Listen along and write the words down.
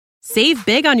Save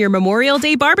big on your Memorial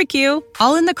Day barbecue,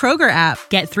 all in the Kroger app.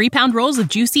 Get 3-pound rolls of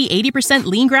juicy 80%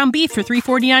 lean ground beef for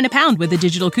 $3.49 a pound with a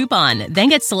digital coupon. Then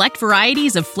get select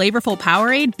varieties of flavorful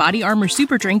Powerade, Body Armor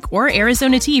Super Drink, or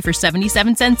Arizona tea for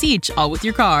 77 cents each, all with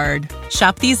your card.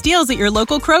 Shop these deals at your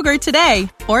local Kroger today,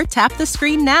 or tap the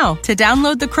screen now to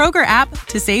download the Kroger app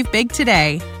to save big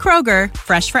today. Kroger,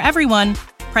 fresh for everyone.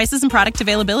 Prices and product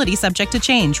availability subject to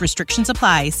change. Restrictions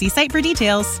apply. See site for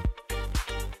details.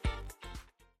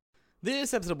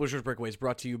 This episode of Bushers Breakaway is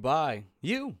brought to you by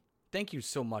you. Thank you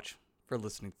so much for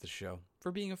listening to the show,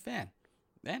 for being a fan,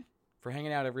 and for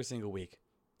hanging out every single week.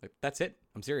 Like, that's it.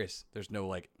 I'm serious. There's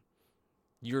no,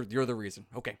 you're the reason.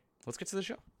 Okay, let's get to the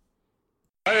show.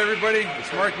 Hi, everybody.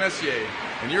 It's Mark Messier,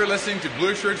 and you're listening to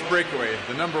Blue Shirts Breakaway,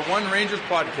 the #1 Rangers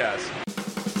podcast.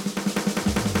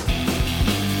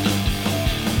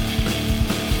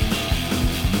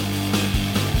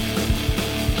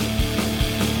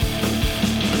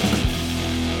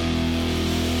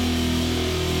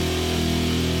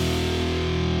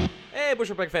 Hey,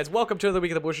 Bushers Breakaway fans. Welcome to the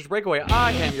week of the Bushers Breakaway.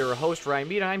 I am your host, Ryan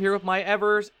Mead. I'm here with my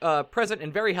ever-present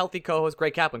and very healthy co-host,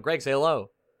 Greg Kaplan. Greg, say hello.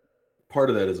 Part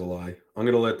of that is a lie. I'm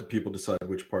going to let the people decide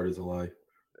which part is a lie.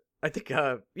 I think,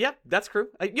 yeah, that's true.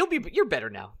 You're better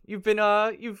now. You've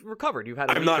recovered. You've had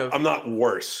a I'm not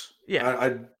worse.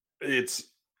 Yeah. It's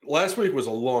last week was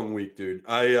a long week, dude.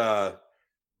 Oh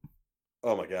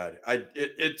my God.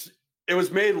 It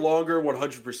was made longer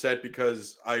 100%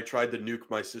 because I tried to nuke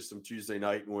my system Tuesday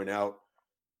night and went out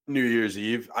New Year's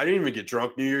Eve. I didn't even get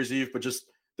drunk New Year's Eve, but just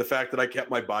the fact that I kept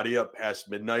my body up past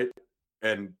midnight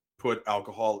and put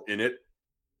alcohol in it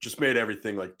just made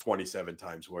everything like 27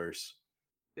 times worse.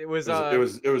 It was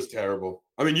terrible.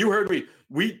 I mean, you heard me.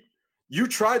 You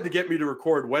tried to get me to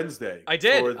record Wednesday. I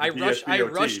did. I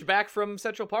rushed back from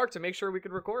Central Park to make sure we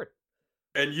could record.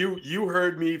 And you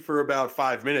heard me for about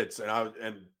 5 minutes,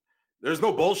 and there's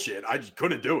no bullshit. I just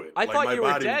couldn't do it. I thought you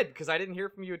were dead because I didn't hear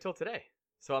from you until today.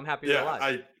 So I'm happy you're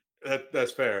alive.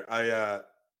 That's fair. I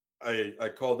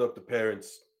called up the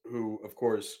parents who, of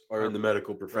course, are in the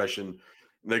medical profession.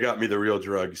 And they got me the real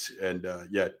drugs, and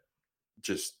yet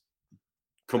just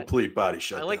complete body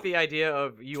shutdown. I like the idea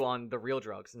of you on the real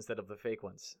drugs instead of the fake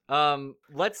ones. Well,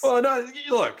 no,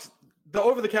 look, the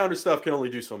over-the-counter stuff can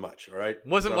only do so much. All right,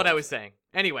 wasn't what I was saying.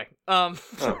 Anyway, well,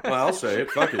 I'll say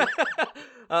it. Fuck it.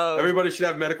 Everybody should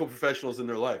have medical professionals in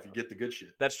their life. You get the good shit.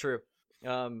 That's true.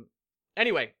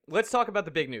 Anyway, let's talk about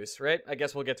the big news, right? I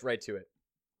guess we'll get right to it.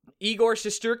 Igor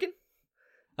Shesterkin,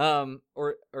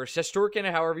 or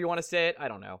Shesterkin, however you want to say it. I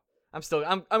don't know.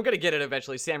 I'm gonna get it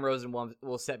eventually. Sam Rosen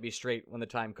will set me straight when the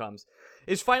time comes.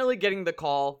 Is finally getting the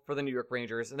call for the New York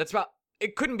Rangers, and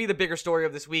it couldn't be the bigger story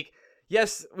of this week.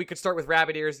 Yes, we could start with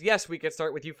Rabbit Ears. Yes, we could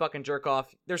start with you fucking jerk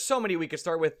off. There's so many we could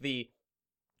start with. The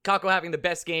Kakko having the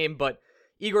best game, but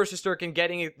Igor Shesterkin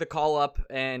getting the call up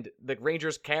and the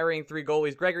Rangers carrying 3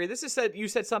 goalies. Gregory, you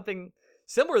said something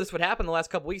similar. This would happen the last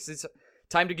couple weeks. It's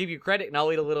time to give you credit, and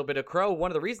I'll eat a little bit of crow.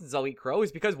 One of the reasons I'll eat crow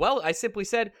is because, well, I simply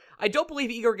said, I don't believe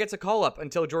Igor gets a call up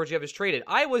until Georgiev is traded.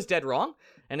 I was dead wrong,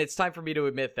 and it's time for me to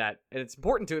admit that. And it's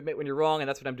important to admit when you're wrong, and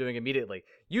that's what I'm doing immediately.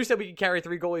 You said we could carry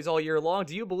 3 goalies all year long.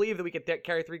 Do you believe that we could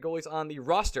carry 3 goalies on the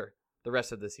roster the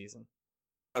rest of the season?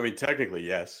 I mean, technically,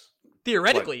 yes.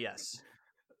 Theoretically, yes.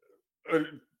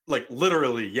 Like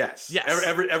literally, yes. Yes.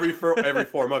 Every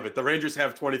form of it. The Rangers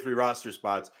have 23 roster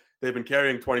spots. They've been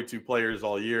carrying 22 players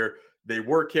all year. They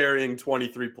were carrying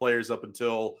 23 players up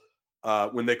until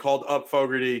when they called up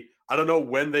Fogarty. I don't know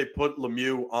when they put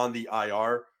Lemieux on the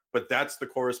IR, but that's the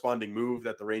corresponding move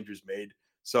that the Rangers made.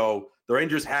 So the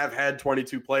Rangers have had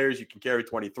 22 players. You can carry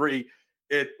 23.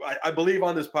 I believe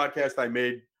on this podcast I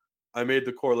made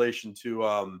the correlation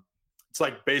to it's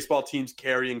like baseball teams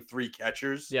carrying 3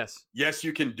 catchers. Yes. Yes,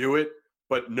 you can do it,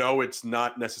 but no, it's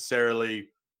not necessarily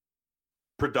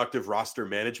productive roster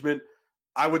management.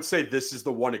 I would say this is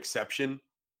the one exception.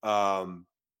 It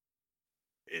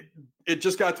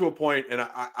just got to a point, and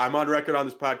I'm on record on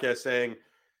this podcast saying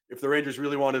if the Rangers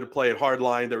really wanted to play it hard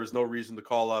line, there was no reason to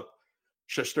call up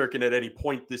Shesterkin at any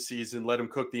point this season, let him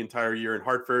cook the entire year in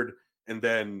Hartford, and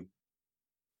then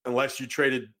unless you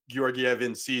traded Georgiev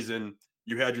in season,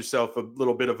 you had yourself a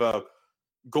little bit of a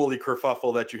goalie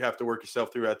kerfuffle that you have to work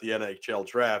yourself through at the NHL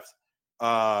draft.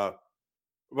 But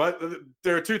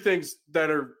there are 2 things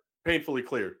that are painfully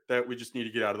clear that we just need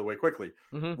to get out of the way quickly.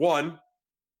 Mm-hmm. One,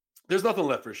 there's nothing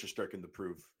left for Shesterkin to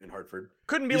prove in Hartford.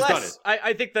 Couldn't be less.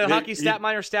 I think the hockey stat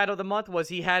minor stat of the month was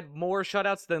he had more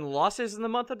shutouts than losses in the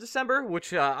month of December,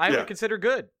 which I would consider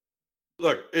good.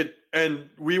 Look,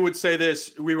 and we would say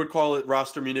this, we would call it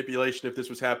roster manipulation if this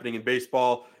was happening in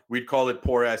baseball. We'd call it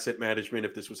poor asset management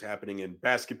if this was happening in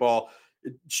basketball.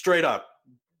 Straight up,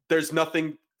 there's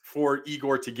nothing for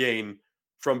Igor to gain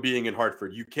from being in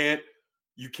Hartford. You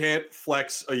can't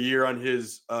flex a year on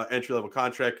his entry-level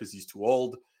contract because he's too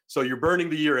old. So you're burning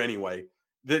the year anyway.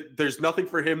 There's nothing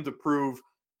for him to prove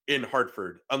in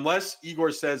Hartford unless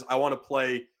Igor says, I want to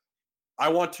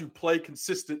play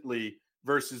consistently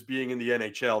versus being in the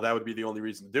NHL. That would be the only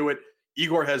reason to do it.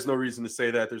 Igor has no reason to say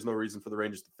that. There's no reason for the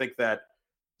Rangers to think that.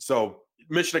 So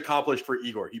mission accomplished for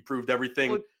Igor. He proved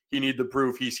everything he needed to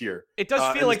prove. He's here. It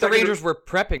does feel like the Rangers were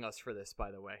prepping us for this,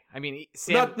 by the way. I mean,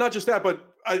 Sam... not just that,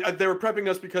 but they were prepping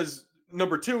us because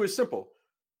number two is simple.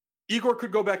 Igor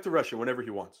could go back to Russia whenever he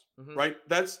wants, right?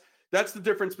 That's the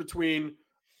difference between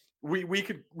we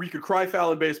could cry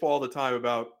foul in baseball all the time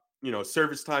about,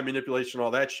 service time manipulation,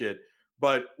 all that shit.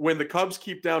 But when the Cubs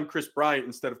keep down Chris Bryant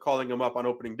instead of calling him up on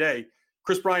opening day,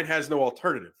 Chris Bryant has no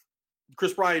alternative.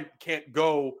 Chris Bryant can't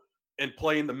go and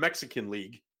play in the Mexican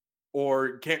League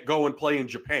or can't go and play in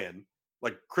Japan.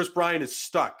 Like, Chris Bryant is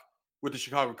stuck with the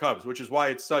Chicago Cubs, which is why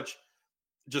it's such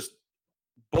just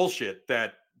bullshit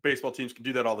that baseball teams can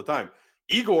do that all the time.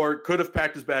 Igor could have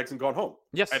packed his bags and gone home.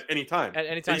 Yes. At any time. At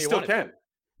any time he still can.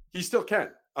 He still can.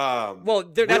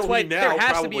 That's why there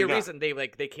has to be a reason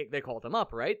they called him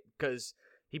up, right? Because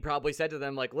he probably said to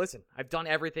them, like, listen, I've done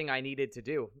everything I needed to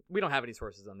do. We don't have any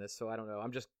sources on this, so I don't know.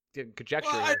 I'm just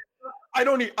conjecturing. I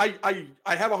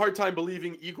have a hard time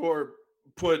believing Igor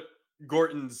put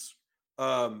Gorton's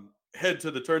head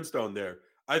to the turnstone there.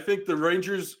 I think the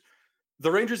Rangers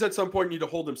at some point need to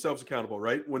hold themselves accountable,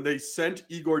 right? When they sent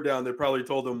Igor down, they probably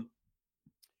told him,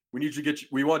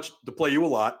 we want to play you a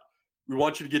lot. We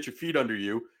want you to get your feet under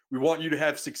you. We want you to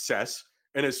have success.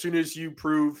 And as soon as you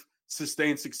prove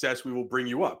sustained success, we will bring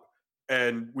you up.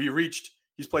 And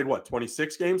he's played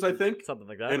 26 games, I think? Something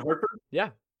like that. In Hartford? Yeah.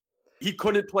 He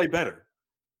couldn't play better.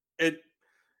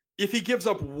 If he gives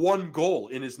up one goal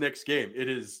in his next game, it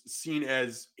is seen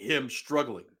as him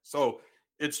struggling. So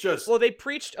it's just... Well, they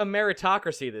preached a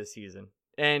meritocracy this season,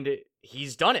 and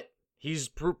he's done it. He's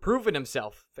proven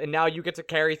himself. And now you get to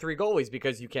carry 3 goalies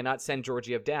because you cannot send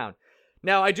Georgiev down.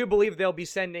 Now, I do believe they'll be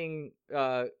sending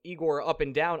Igor up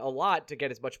and down a lot to get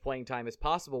as much playing time as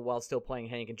possible while still playing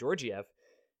Hank and Georgiev.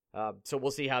 So we'll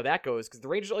see how that goes, because the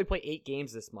Rangers only play 8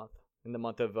 games this month, in the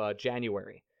month of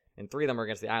January. And 3 of them are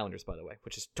against the Islanders, by the way,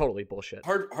 which is totally bullshit.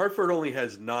 Hartford only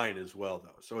has 9 as well,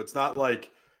 though. So it's not like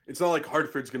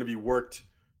Hartford's going to be worked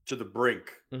to the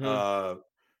brink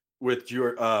with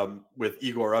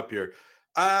Igor up here.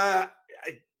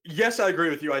 Yes, I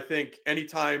agree with you. I think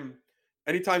anytime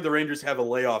the Rangers have a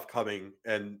layoff coming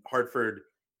and Hartford,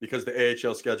 because the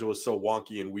AHL schedule is so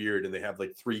wonky and weird and they have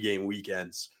like 3-game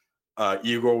weekends,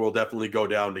 Igor will definitely go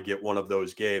down to get one of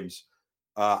those games.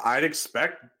 I'm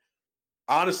expecting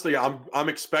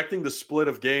the split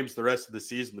of games the rest of the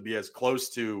season to be as close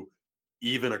to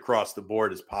even across the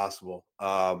board as possible.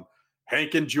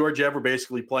 Hank and Georgiev are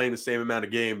basically playing the same amount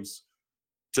of games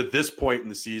to this point in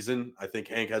the season. I think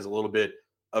Hank has a little bit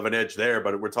of an edge there,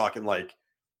 but we're talking like,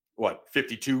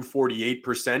 52,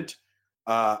 48%.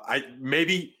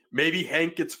 Maybe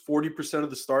Hank gets 40% of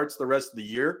the starts the rest of the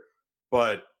year,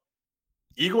 but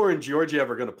Igor and Georgiev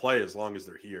are going to play as long as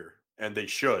they're here, and they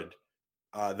should.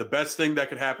 The best thing that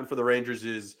could happen for the Rangers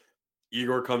is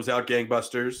Igor comes out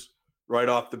gangbusters right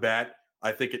off the bat.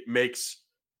 I think it makes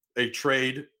a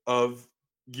trade of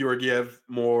Georgiev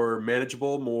more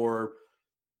manageable, more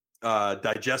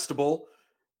digestible.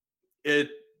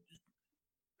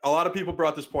 A lot of people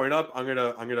brought this point up. I'm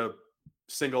gonna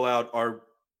single out our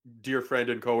dear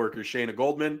friend and coworker Shayna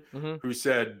Goldman, who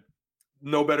said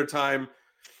no better time.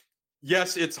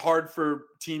 Yes, it's hard for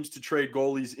teams to trade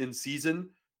goalies in season,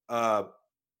 but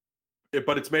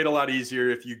it's made a lot easier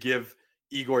if you give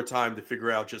Igor time to figure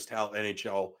out just how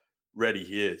NHL ready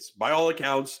he is. By all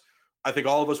accounts, I think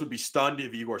all of us would be stunned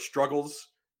if Igor struggles,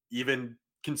 even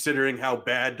considering how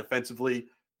bad defensively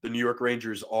the New York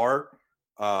Rangers are.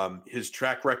 His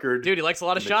track record. Dude, he likes a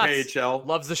lot of shots. KHL.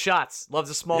 Loves the shots. Loves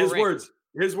the small His rink.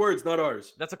 His words, not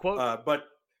ours. That's a quote. But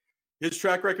his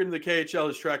track record in the KHL,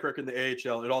 his track record in the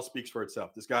AHL, it all speaks for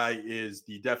itself. This guy is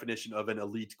the definition of an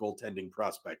elite goaltending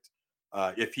prospect.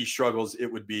 If he struggles, it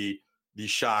would be the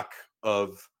shock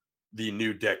of the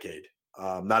new decade.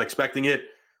 Not expecting it.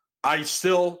 As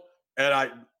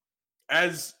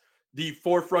the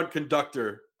forefront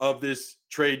conductor of this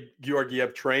trade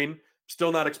Georgiev train,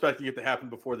 still not expecting it to happen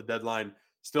before the deadline.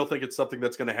 Still think it's something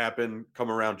that's going to happen come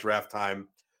around draft time.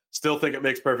 Still think it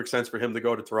makes perfect sense for him to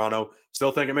go to Toronto.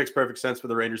 Still think it makes perfect sense for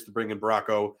the Rangers to bring in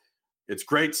Bracco. It's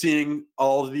great seeing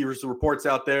all of these reports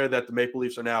out there that the Maple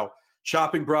Leafs are now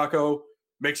shopping Bracco.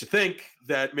 Makes you think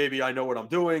that maybe I know what I'm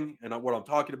doing and what I'm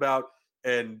talking about.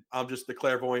 and I'm just the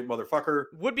clairvoyant motherfucker.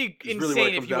 Would be Is really what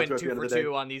it insane comes if you down went to at the 2 end for of the day.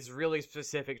 2 on these really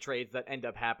specific trades that end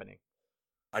up happening.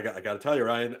 I got to tell you,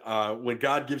 Ryan, when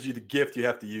God gives you the gift, you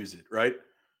have to use it, right?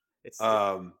 It's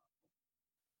I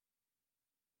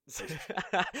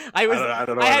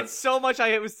I had so much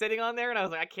I was sitting on there, and I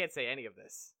was like, I can't say any of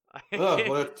this. Oh,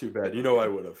 well, that's too bad. You know, I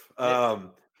would have.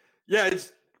 Yeah,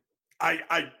 it's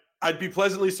I'd be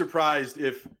pleasantly surprised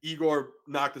if Igor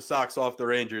knocked the socks off the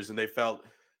Rangers and they felt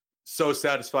so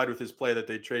satisfied with his play that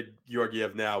they trade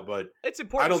Georgiev now. But it's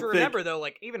important to remember, though,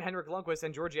 like even Henrik Lundqvist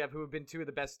and Georgiev, who have been two of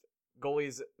the best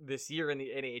goalies this year in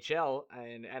the NHL,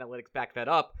 and analytics back that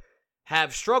up,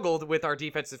 have struggled with our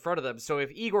defense in front of them. So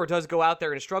if Igor does go out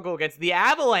there and struggle against the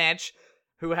Avalanche,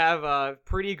 who have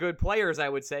pretty good players, I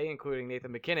would say, including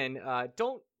Nathan McKinnon,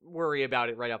 don't worry about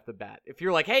it right off the bat. If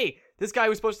you're like, hey, this guy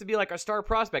was supposed to be like a star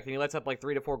prospect and he lets up like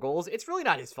 3 to 4 goals, it's really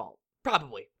not his fault.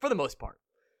 Probably, for the most part.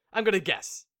 I'm going to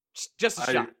guess. Just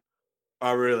a shot.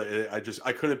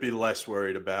 I couldn't be less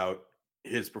worried about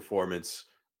his performance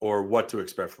or what to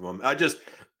expect from him. I just,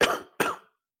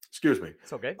 excuse me.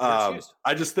 It's okay.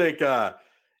 I just think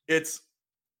it's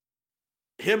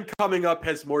him coming up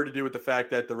has more to do with the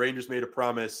fact that the Rangers made a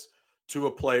promise to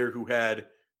a player who had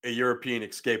a European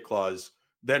escape clause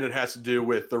than it has to do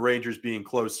with the Rangers being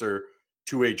closer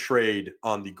to a trade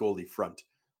on the goalie front.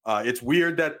 It's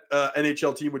weird that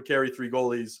NHL team would carry 3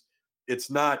 goalies. It's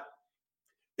not.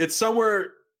 It's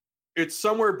somewhere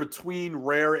between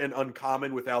rare and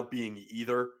uncommon without being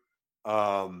either.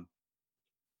 And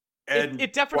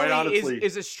it definitely quite honestly,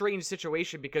 is a strange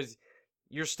situation because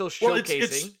you're still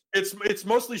showcasing. Well, it's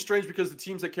mostly strange because the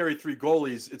teams that carry 3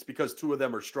 goalies, it's because 2 of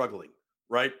them are struggling,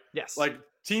 right? Yes. Like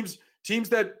teams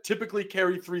that typically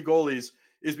carry 3 goalies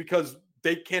is because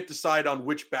they can't decide on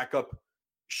which backup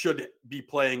should be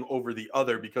playing over the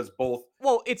other because both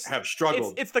have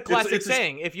struggled. It's the classic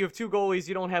saying, if you have 2 goalies,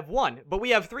 you don't have 1. But we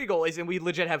have 3 goalies and we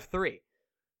legit have 3.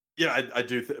 Yeah, I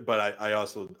do. But I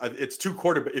also, it's 2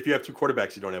 quarterbacks. If you have 2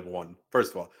 quarterbacks, you don't have 1,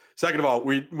 first of all. Second of all,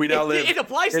 we now live. It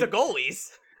applies to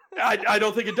goalies. I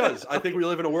don't think it does. I think we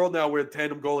live in a world now where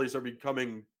tandem goalies are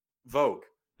becoming vogue.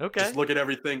 Okay. Just look at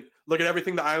everything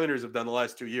the Islanders have done the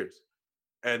last 2 years.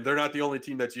 And they're not the only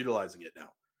team that's utilizing it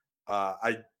now.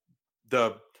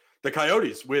 The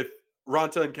Coyotes with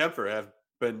Ronta and Kempfer have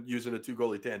been using a 2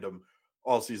 goalie tandem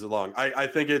all season long. I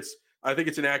think it's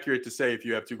inaccurate to say if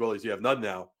you have 2 goalies, you have none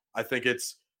now. I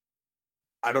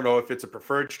don't know if it's a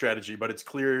preferred strategy, but it's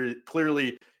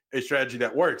clearly a strategy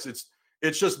that works.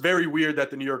 It's just very weird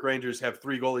that the New York Rangers have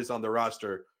 3 goalies on their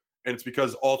roster, and it's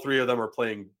because all 3 of them are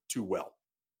playing too well.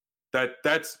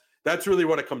 That's really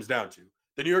what it comes down to.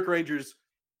 The New York Rangers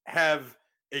have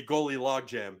a goalie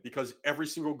logjam because every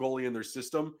single goalie in their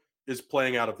system is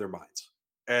playing out of their minds.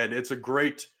 And it's a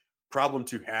great problem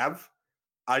to have.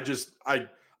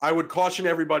 I would caution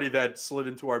everybody that slid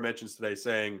into our mentions today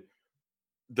saying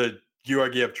the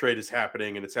Georgiev trade is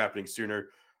happening and it's happening sooner.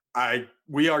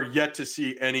 We are yet to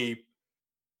see any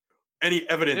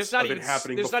evidence of it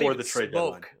happening before the trade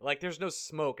deadline. Like there's no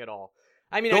smoke at all.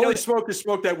 I mean, the only smoke is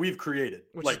smoke that we've created,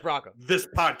 which like is Bracco. This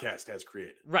podcast has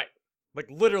created. Right. Like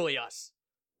literally us.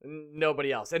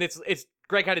 Nobody else. And it's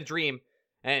Greg had a dream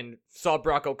and saw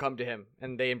Bracco come to him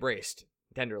and they embraced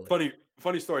tenderly.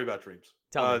 Funny story about dreams.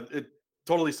 Tell me. It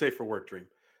totally safe for work dream.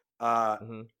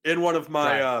 In one of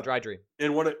my dry dream.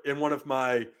 In one of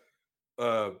my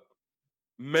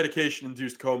medication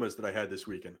induced comas that I had this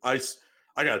weekend. I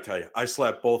got to tell you, I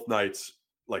slept both nights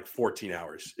like 14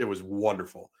 hours. It was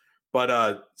wonderful.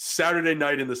 But Saturday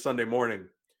night into Sunday morning,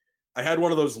 I had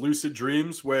one of those lucid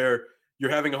dreams where you're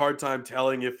having a hard time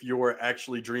telling if you're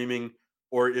actually dreaming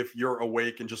or if you're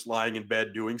awake and just lying in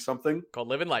bed doing something. Called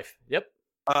living life. Yep.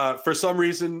 For some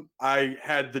reason, I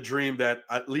had the dream that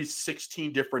at least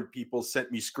 16 different people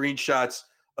sent me screenshots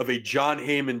of a John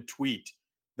Heyman tweet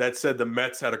that said the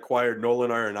Mets had acquired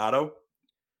Nolan Arenado.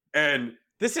 And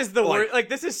this is the word. Like,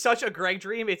 this is such a Greg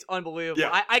dream. It's unbelievable.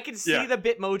 Yeah, I can see the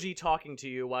Bitmoji talking to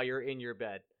you while you're in your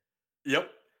bed. Yep.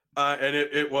 And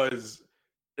it was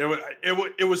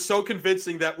so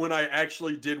convincing that when I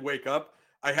actually did wake up,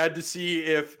 I had to see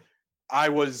if I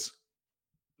was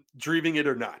dreaming it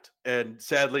or not. And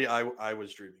sadly, I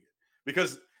was dreaming it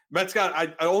because Mets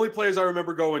got only players I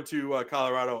remember going to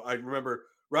Colorado. I remember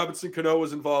Robinson Cano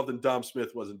was involved and Dom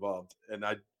Smith was involved, and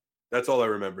that's all I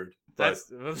remembered.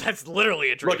 That's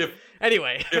literally a dream. Look,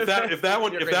 anyway, if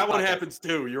that one happens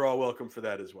too, you're all welcome for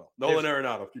that as well. Nolan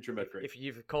Arenado, future Met great.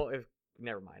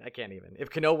 Never mind, I can't even.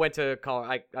 If Cano went to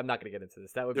Colorado, I'm not going to get into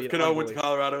this. That would be if Cano went to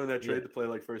Colorado in that trade to play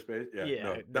like first base.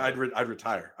 No, I'd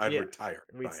retire. I'd retire.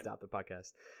 We'd stop the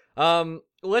podcast.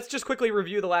 Let's just quickly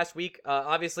review the last week.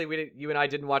 Obviously, you and I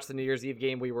didn't watch the New Year's Eve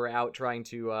game. We were out trying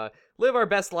to live our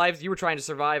best lives. You were trying to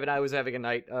survive, and I was having a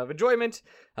night of enjoyment.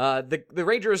 The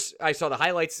Rangers, I saw the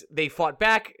highlights. They fought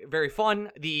back. Very fun.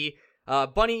 The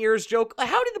bunny ears joke.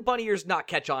 How did the bunny ears not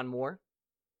catch on more?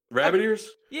 Rabbit ears?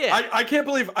 Yeah. I can't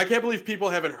believe people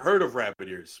haven't heard of rabbit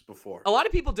ears before. A lot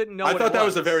of people didn't know. I thought that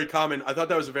was a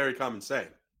very common saying.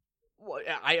 Well,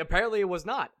 apparently it was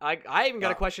not. I even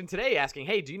got a question today asking,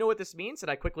 "Hey, do you know what this means?"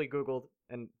 And I quickly Googled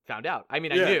and found out. I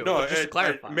mean, I knew. No, but just to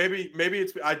clarify. Maybe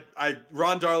it's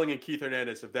Ron Darling and Keith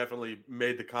Hernandez have definitely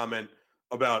made the comment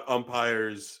about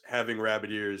umpires having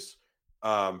rabbit ears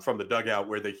from the dugout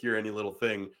where they hear any little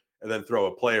thing and then throw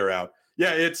a player out.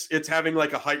 Yeah, it's having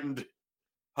like a heightened.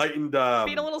 Being a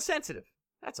little sensitive.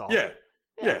 That's all. Yeah.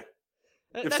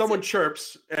 If someone it.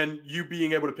 chirps and you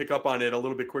being able to pick up on it a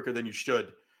little bit quicker than you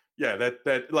should. Yeah,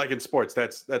 that like in sports,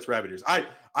 that's rabbit ears. I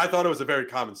thought it was a very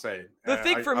common saying. The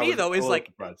thing for me though is like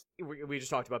surprised. we just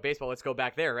talked about baseball. Let's go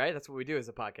back there, right? That's what we do as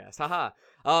a podcast. Haha.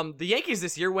 The Yankees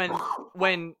this year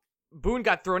when Boone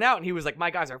got thrown out and he was like, "My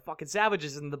guys are fucking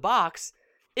savages in the box,"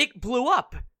 it blew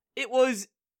up. It was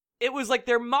like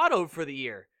their motto for the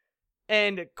year.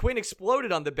 And Quinn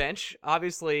exploded on the bench,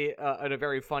 obviously in a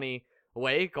very funny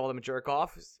way. Called him a jerk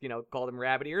off, called him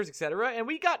rabbit ears, etc. And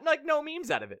we got like no memes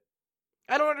out of it.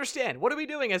 I don't understand. What are we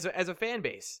doing as a fan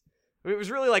base? It was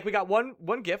really like we got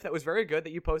one GIF that was very good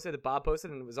that you posted, that Bob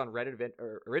posted, and it was on Reddit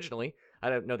originally. I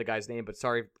don't know the guy's name, but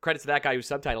sorry, credit to that guy who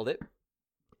subtitled it.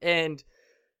 And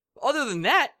other than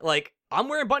that, like I'm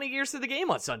wearing bunny ears to the game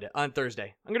on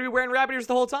Thursday. I'm gonna be wearing rabbit ears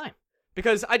the whole time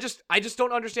because I just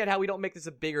don't understand how we don't make this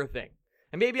a bigger thing.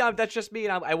 And maybe that's just me,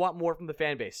 and I want more from the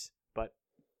fan base. But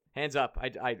hands up,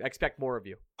 I expect more of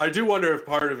you. I do wonder if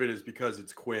part of it is because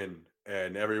it's Quinn,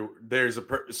 and there's a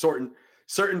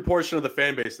certain portion of the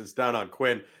fan base that's down on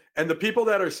Quinn, and the people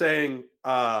that are saying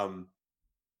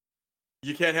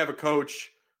you can't have a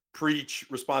coach preach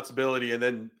responsibility and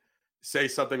then say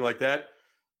something like that.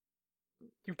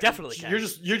 You definitely can.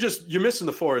 You're missing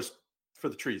the forest for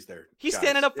the trees there. He's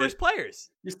standing up for his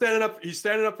players. He's standing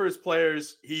up for his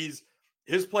players.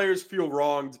 His players feel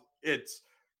wronged.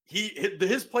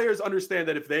 His players understand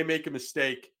that if they make a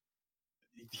mistake,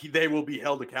 they will be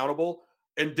held accountable.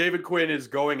 And David Quinn is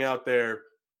going out there.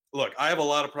 Look, I have a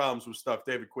lot of problems with stuff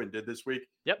David Quinn did this week.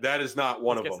 Yep. That is not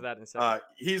one of them. To that in a second.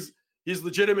 He's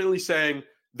legitimately saying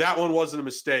that one wasn't a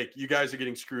mistake. You guys are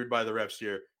getting screwed by the refs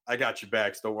here. I got your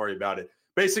backs. Don't worry about it.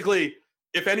 Basically,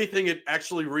 if anything, it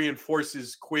actually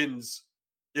reinforces Quinn's,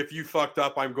 if you fucked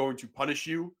up, I'm going to punish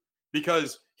you.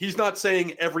 Because he's not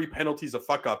saying every penalty is a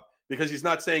fuck up. Because he's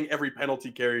not saying every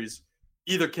penalty carries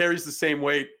the same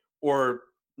weight, or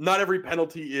not every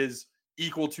penalty is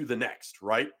equal to the next,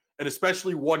 right? And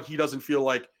especially one he doesn't feel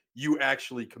like you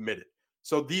actually committed.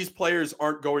 So these players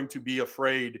aren't going to be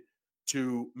afraid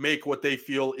to make what they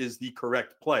feel is the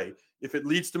correct play. If it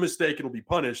leads to mistake, it'll be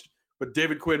punished. But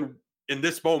David Quinn, in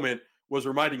this moment, was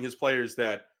reminding his players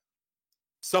that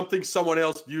something someone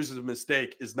else views as a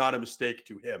mistake is not a mistake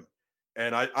to him.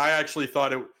 And I actually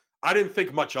thought I didn't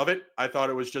think much of it. I thought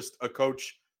it was just a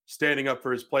coach standing up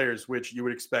for his players, which you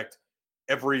would expect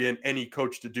every and any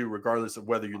coach to do, regardless of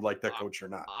whether you like that coach or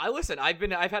not.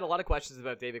 I've had a lot of questions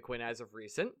about David Quinn as of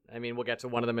recent. I mean, we'll get to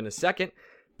one of them in a second.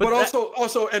 But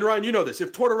also, and Ryan, you know this.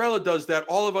 If Tortorella does that,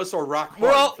 all of us are rock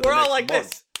hard. We're all like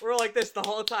this. We're all like this the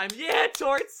whole time. Yeah,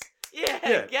 Torts.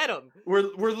 Yeah, get him. We're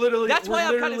literally. That's why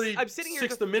I'm sitting here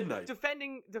 6 to midnight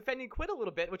defending Quinn a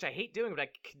little bit, which I hate doing, but I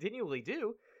continually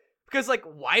do. Because like,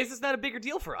 why is this not a bigger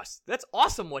deal for us? That's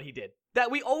awesome what he did. That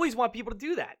we always want people to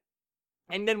do that.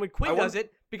 And then when Quinn does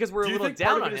it, because we're a little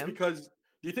down on him. Do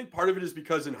you think part of it is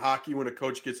because in hockey, when a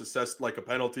coach gets assessed like a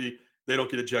penalty, they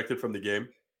don't get ejected from the game?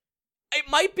 It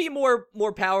might be more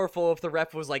powerful if the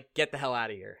ref was like, "Get the hell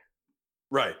out of here."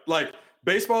 Right. Like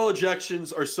baseball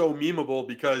ejections are so memeable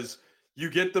because you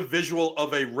get the visual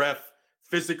of a ref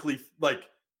physically like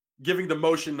giving the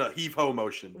motion a heave-ho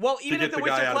motion. Well, even at the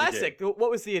Winter Classic,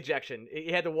 what was the ejection?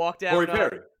 He had to walk down. Corey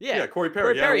Perry. Yeah, Corey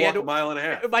Perry. He had to walk a mile and a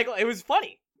half. Michael, it was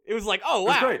funny. It was like, oh,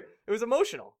 wow. It was great. It was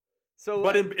emotional. So,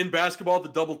 but in basketball, the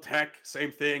double tech,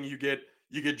 same thing. You get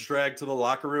dragged to the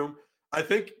locker room. I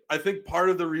think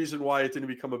part of the reason why it didn't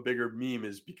become a bigger meme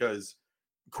is because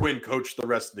Quinn coached the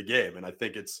rest of the game, and I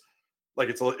think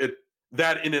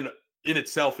that in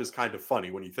itself is kind of funny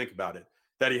when you think about it.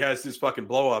 That he has this fucking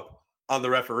blow up on the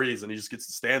referees, and he just gets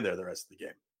to stand there the rest of the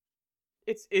game.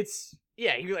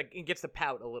 He gets to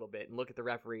pout a little bit and look at the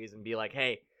referees and be like,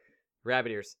 "Hey,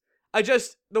 rabbit ears."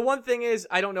 The one thing is,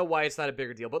 I don't know why it's not a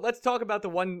bigger deal, but let's talk about the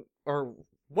one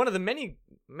of the many,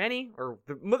 or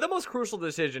the most crucial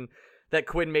decision that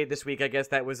Quinn made this week, I guess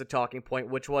that was a talking point,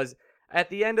 which was at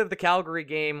the end of the Calgary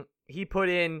game, he put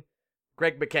in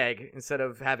Greg McKegg instead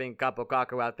of having Kaapo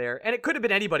Kakko out there, and it could have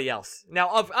been anybody else. Now,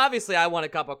 obviously, I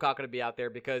wanted Kaapo Kakko to be out there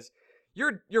because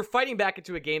you're fighting back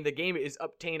into a game. The game is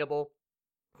obtainable.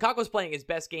 Kakko's playing his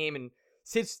best game and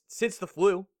since the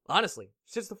flu, honestly,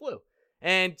 since the flu,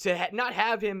 and to not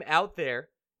have him out there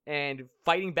and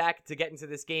fighting back to get into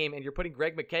this game, and you're putting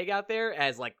Greg McKegg out there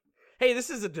as like, hey, this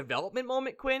is a development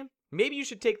moment, Quinn. Maybe you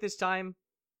should take this time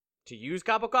to use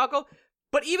Kaapo Kakko.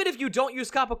 But even if you don't use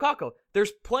Kaapo Kakko,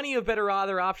 there's plenty of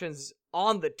other options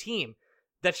on the team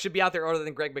that should be out there other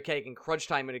than Greg McKegg in crunch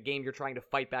time in a game you're trying to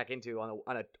fight back into on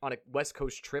a West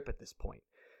Coast trip at this point.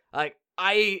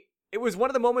 It was one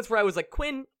of the moments where I was like,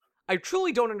 Quinn, I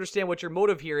truly don't understand what your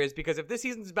motive here is, because if this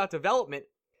season's about development,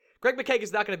 Greg McKegg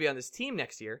is not going to be on this team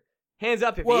next year. Hands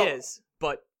up if he is,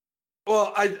 but...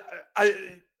 Well,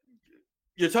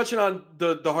 you're touching on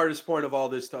the hardest point of all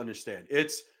this to understand.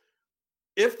 It's,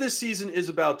 if this season is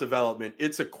about development,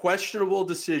 it's a questionable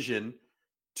decision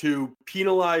to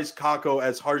penalize Kakko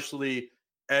as harshly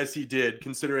as he did,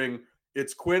 considering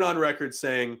it's Quinn on record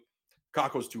saying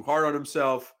Kakko's too hard on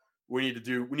himself. We need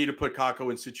to put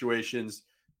Kakko in situations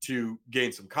to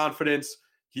gain some confidence.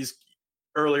 He's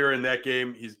earlier in that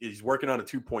game, he's working on a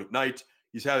 2-point night.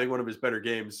 He's having one of his better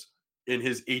games in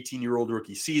his 18-year-old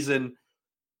rookie season.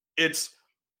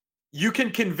 You can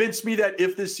convince me that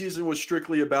if this season was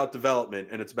strictly about development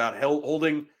and it's about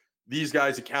holding these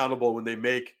guys accountable when they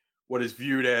make what is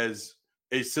viewed as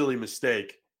a silly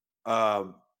mistake, I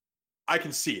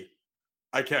can see it.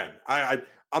 I can.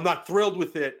 I'm not thrilled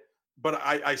with it, but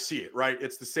I see it, right?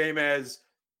 It's the same as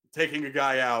taking a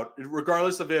guy out,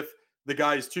 regardless of if the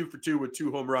guy is 2 for 2 with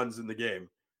 2 home runs in the game.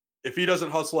 If he doesn't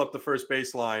hustle up the first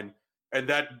baseline, and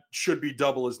that should be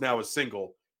double is now a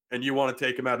single, and you want to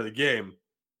take him out of the game,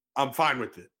 I'm fine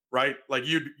with it, right? Like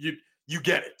you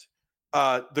get it.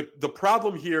 The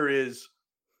problem here is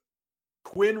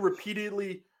Quinn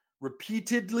repeatedly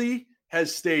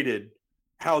has stated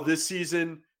how this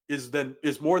season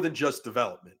is more than just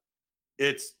development.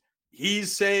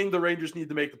 He's saying the Rangers need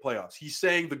to make the playoffs. He's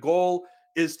saying the goal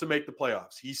is to make the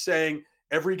playoffs. He's saying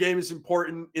every game is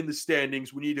important in the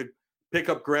standings. We need to pick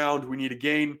up ground. We need to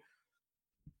gain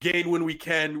when we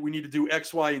can. We need to do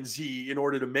X, Y, and Z in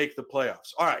order to make the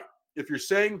playoffs. All right. If you're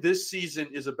saying this season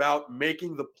is about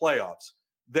making the playoffs,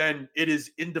 then it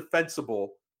is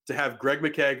indefensible to have Greg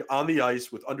McKegg on the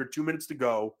ice with under 2 minutes to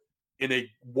go in a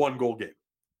 1-goal game.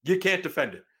 You can't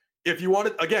defend it. If you want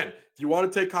to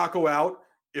take Kakko out,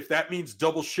 if that means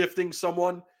double shifting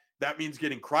someone, that means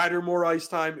getting Kreider more ice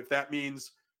time. If that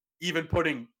means even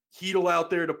putting Hedl out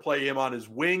there to play him on his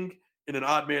wing in an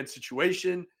odd man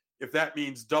situation, if that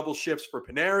means double shifts for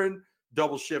Panarin,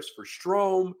 double shifts for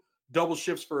Strome, double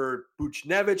shifts for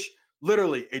Buchnevich,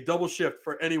 literally a double shift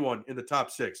for anyone in the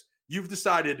top 6. You've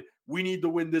decided we need to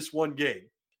win this one game,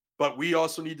 but we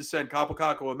also need to send Kaapo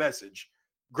Kakko a message.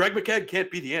 Greg McKegg can't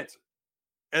be the answer.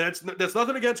 And that's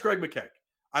nothing against Greg McKegg.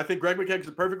 I think Greg McKegg is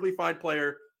a perfectly fine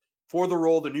player for the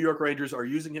role the New York Rangers are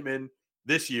using him in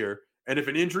this year. And if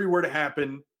an injury were to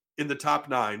happen in the top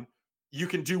 9, you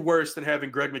can do worse than having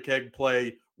Greg McKegg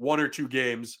play 1 or 2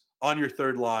 games on your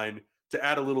third line to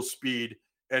add a little speed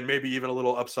and maybe even a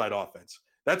little upside offense.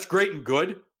 That's great and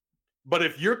good. But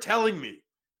if you're telling me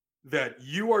that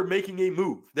you are making a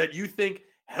move that you think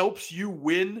helps you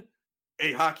win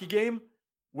a hockey game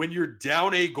when you're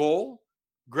down a goal,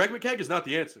 Greg McKegg is not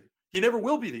the answer. He never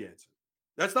will be the answer.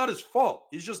 That's not his fault.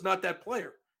 He's just not that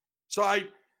player. So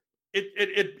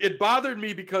it bothered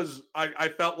me because I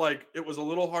felt like it was a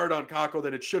little hard on Kakko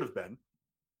than it should have been.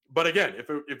 But again,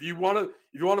 if you want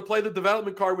to play the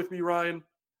development card with me, Ryan,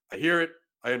 I hear it.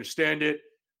 I understand it.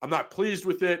 I'm not pleased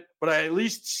with it, but I at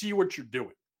least see what you're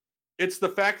doing. It's the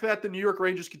fact that the New York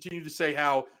Rangers continue to say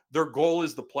how their goal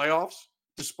is the playoffs,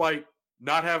 despite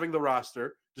not having the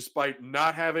roster, despite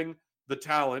not having the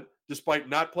talent, despite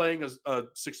not playing a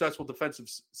successful defensive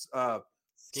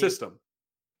system.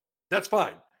 That's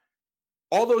fine.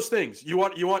 All those things you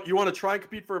want to try and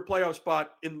compete for a playoff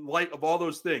spot in light of all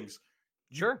those things.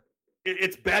 Sure,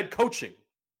 it's bad coaching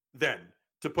then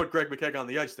to put Greg McKegg on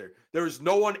the ice there. There is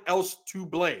no one else to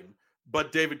blame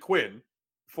but David Quinn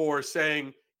for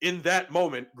saying in that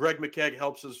moment Greg McKegg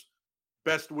helps us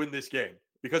best win this game,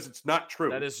 because it's not true.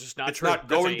 That is just not it's true. It's not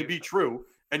going to be true,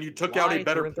 and you took out a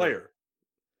better player.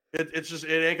 It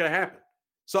ain't gonna happen.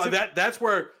 So that's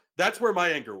where my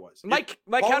anger was. My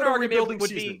counter argument would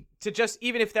be to just,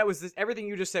 even if that was everything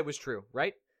you just said was true,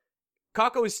 right?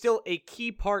 Kakko is still a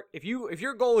key part. If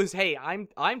your goal is, hey,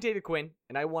 I'm David Quinn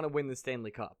and I want to win the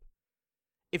Stanley Cup.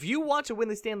 If you want to win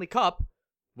the Stanley Cup,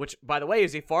 which, by the way,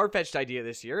 is a far-fetched idea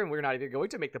this year, and we're not even going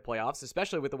to make the playoffs,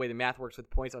 especially with the way the math works with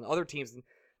points on other teams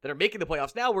that are making the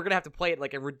playoffs now. We're going to have to play at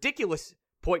like a ridiculous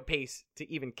point pace to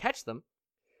even catch them.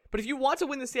 But if you want to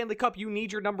win the Stanley Cup, you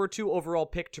need your number 2 overall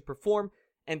pick to perform,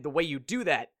 and the way you do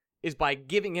that is by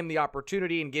giving him the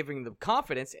opportunity and giving him the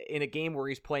confidence in a game where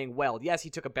he's playing well. Yes, he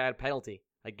took a bad penalty.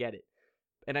 I get it.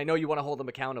 And I know you want to hold him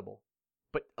accountable.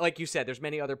 But like you said, there's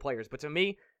many other players. But to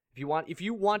me, if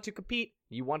you want to compete,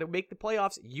 you want to make the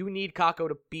playoffs, you need Kakko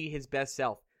to be his best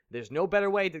self. There's no better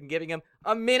way than giving him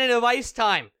a minute of ice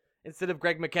time instead of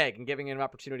Greg McKegg and giving him an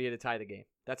opportunity to tie the game.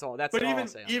 That's all. That's all I'll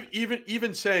say.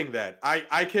 Even saying that,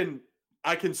 I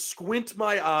can squint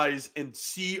my eyes and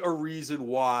see a reason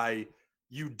why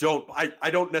you don't.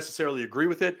 I don't necessarily agree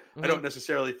with it. I don't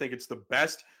necessarily think it's the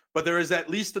best, but there is at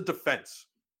least a defense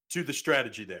to the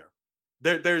strategy there.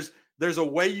 There's a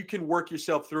way you can work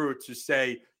yourself through it to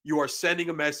say you are sending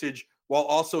a message while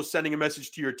also sending a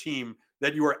message to your team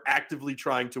that you are actively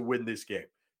trying to win this game.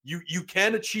 You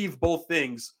can achieve both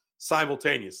things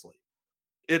simultaneously.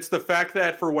 It's the fact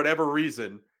that for whatever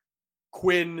reason,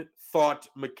 Quinn thought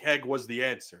McKegg was the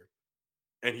answer,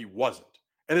 and he wasn't.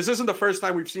 And this isn't the first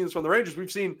time we've seen this from the Rangers.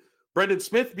 We've seen Brendan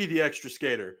Smith be the extra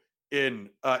skater in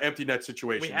empty net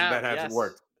situations, and that hasn't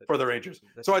worked for the Rangers.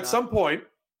 So at some point,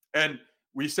 and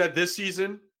we said this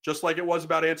season, just like it was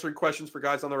about answering questions for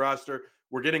guys on the roster,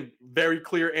 we're getting very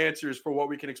clear answers for what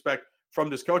we can expect from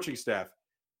this coaching staff.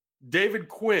 David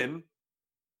Quinn,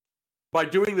 by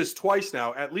doing this twice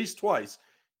now, at least twice,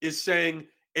 is saying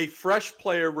a fresh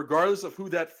player, regardless of who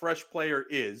that fresh player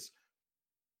is,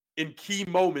 in key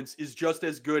moments is just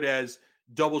as good as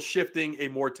double shifting a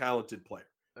more talented player.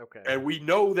 Okay. And we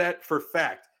know that for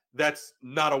fact that's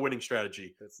not a winning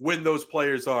strategy when those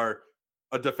players are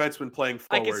a defenseman playing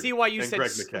forward. I can see why you said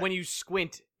when you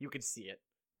squint, you can see it.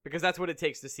 Because that's what it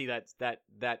takes to see that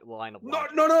line of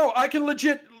logic. No. I can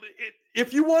legit.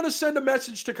 If you want to send a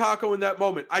message to Kakko in that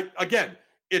moment,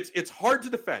 it's hard to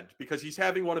defend because he's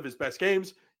having one of his best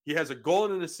games. He has a goal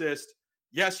and an assist.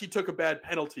 Yes, he took a bad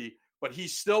penalty, but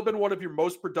he's still been one of your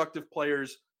most productive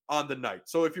players on the night.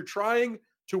 So if you're trying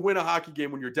to win a hockey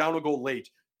game when you're down a goal late,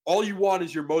 all you want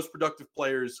is your most productive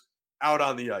players out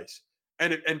on the ice.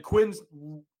 And Quinn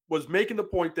was making the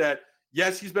point that,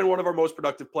 yes, he's been one of our most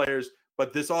productive players,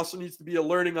 but this also needs to be a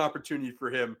learning opportunity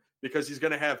for him because he's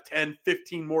going to have 10,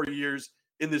 15 more years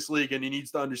in this league, and he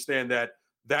needs to understand that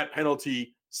that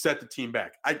penalty set the team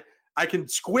back. I can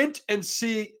squint and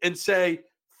see and say,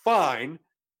 fine,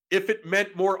 if it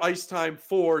meant more ice time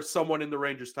for someone in the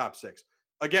Rangers' top 6.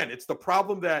 Again, it's the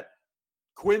problem that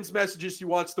Quinn's message is he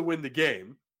wants to win the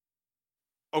game.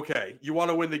 Okay, you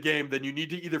want to win the game, then you need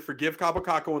to either forgive Kaapo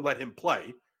Kakko and let him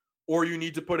play, or you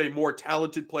need to put a more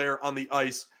talented player on the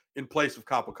ice in place of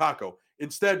Kaapo Kakko.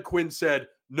 Instead, Quinn said,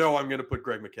 no, I'm going to put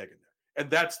Greg McKegg in there. And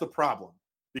that's the problem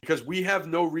because we have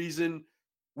no reason.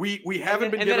 We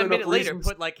haven't been given enough reasons. And then a minute later,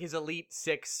 put like his elite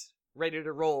 6 ready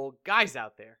to roll guys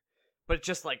out there. But it's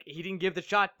just like he didn't give the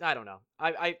shot. I don't know.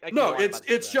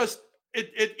 It's just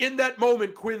in that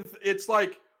moment, Quinn. It's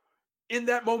like in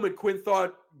that moment, Quinn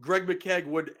thought Greg McKegg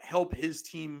would help his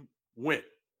team win.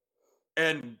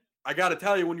 And I got to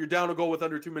tell you, when you're down a goal with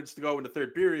under 2 minutes to go in the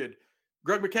third period,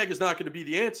 Greg McKegg is not going to be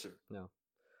the answer. No,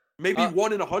 maybe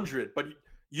 1 in 100, but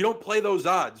you don't play those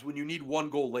odds when you need 1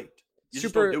 goal late. You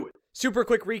just don't do it. Super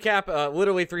quick recap,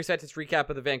 literally 3-sentence recap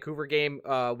of the Vancouver game.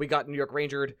 We got New York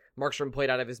Rangered. Markstrom played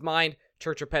out of his mind.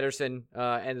 Churchill Pedersen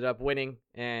ended up winning,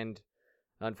 and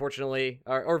unfortunately,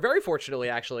 or very fortunately,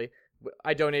 actually,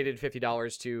 I donated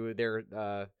 $50 to their,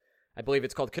 I believe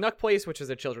it's called Canuck Place, which is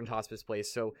a children's hospice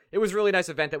place. So it was a really nice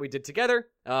event that we did together.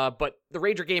 But the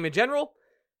Ranger game in general,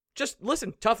 just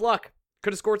listen, tough luck.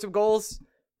 Could have scored some goals.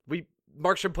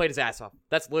 Markstrom played his ass off.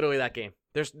 That's literally that game.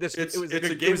 It's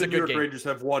a game the New York Rangers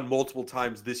have won multiple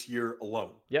times this year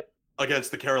alone. Yep.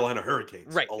 Against the Carolina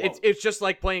Hurricanes. Right. Alone. It's just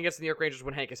like playing against the New York Rangers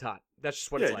when Hank is hot. That's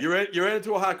just what it's like. You ran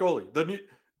into a hot goalie.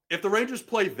 If the Rangers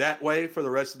play that way for the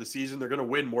rest of the season, they're going to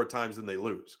win more times than they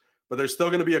lose. But there's still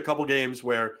going to be a couple games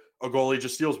where a goalie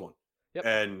just steals one. Yep.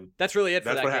 And that's really it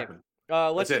for that game. Happened.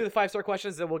 Let's do the 5-star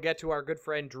questions, then we'll get to our good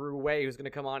friend Drew Way, who's going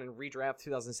to come on and redraft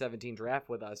 2017 draft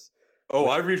with us. Oh,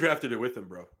 I redrafted it with him,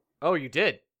 bro. Oh, you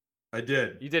did? I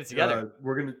did. You did it together?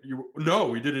 No,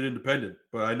 we did it independent,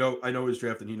 but I know his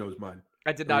draft and he knows mine.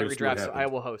 I did not redraft, so I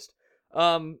will host.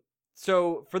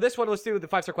 So for this one, let's do the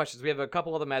 5-star questions. We have a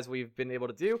couple of them as we've been able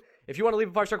to do. If you want to leave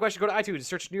a 5-star question, go to iTunes,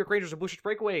 search New York Rangers or Blue Shirts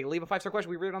Breakaway, leave a 5-star question.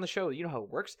 We read it on the show. You know how it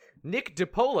works. Nick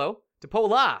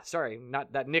DePola, sorry,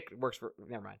 not that Nick works for,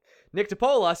 never mind. Nick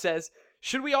DePola says,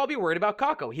 Should we all be worried about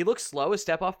Kakko? He looks slow, a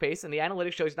step off pace, and the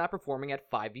analytics show he's not performing at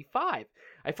 5v5.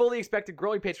 I fully expected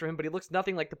growing pace from him, but he looks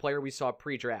nothing like the player we saw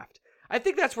pre-draft. I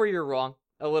think that's where you're wrong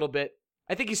a little bit.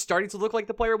 I think he's starting to look like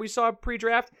the player we saw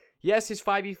pre-draft. Yes, his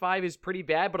 5v5 is pretty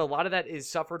bad, but a lot of that is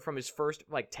suffered from his first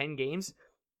 10 games.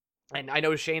 And I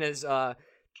know Shayna's on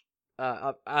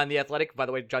The Athletic. By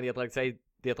the way, John The Athletic, say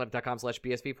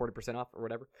theathletic.com/BSV, 40% off or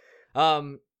whatever.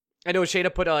 I know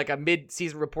Shayna put a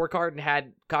mid-season report card and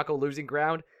had Kakko losing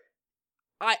ground.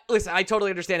 I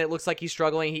totally understand. It looks like he's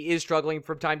struggling. He is struggling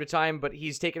from time to time, but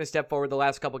he's taken a step forward the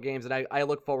last couple games, and I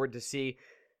look forward to see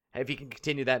if he can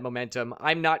continue that momentum.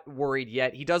 I'm not worried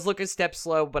yet. He does look a step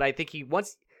slow, but I think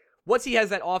once he has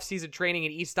that off-season training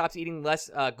and he stops eating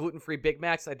less gluten-free Big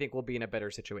Macs, I think we'll be in a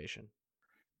better situation.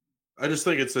 I just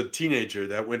think it's a teenager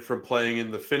that went from playing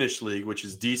in the Finnish league, which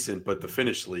is decent, but the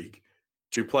Finnish league,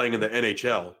 to playing in the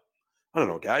NHL. I don't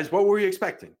know, guys. What were you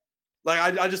expecting?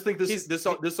 I just think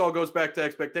this all goes back to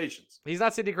expectations. He's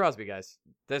not Sidney Crosby, guys.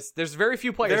 There's very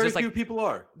few players. Very few people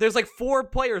are. There's 4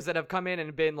 players that have come in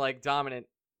and been dominant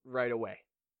right away.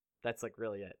 That's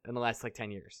really it in the last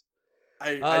 10 years.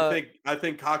 I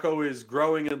think Kakko is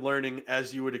growing and learning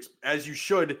as you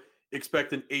should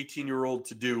expect an 18-year-old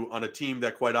to do on a team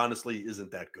that quite honestly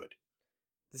isn't that good.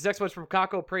 This next one's from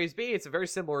Kakko Praise Be. It's a very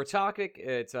similar topic.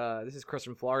 It's this is Chris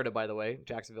from Florida, by the way,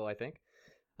 Jacksonville, I think.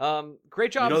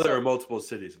 Great job. There are multiple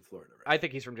cities in Florida, right? I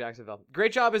think he's from Jacksonville.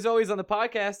 Great job as always on the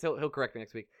podcast. He'll correct me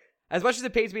next week. As much as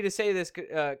it pains me to say this,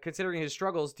 considering his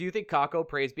struggles, do you think Kakko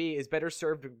Praise Be is better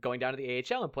served going down to the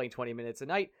AHL and playing 20 minutes a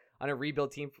night on a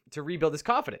rebuild team to rebuild his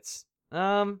confidence?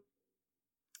 I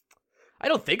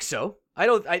don't think so.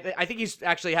 I think he's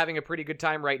actually having a pretty good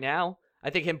time right now. I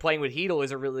think him playing with Hedel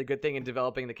is a really good thing in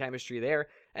developing the chemistry there.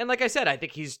 And like I said, I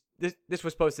think this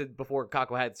was posted before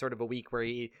Kakko had sort of a week where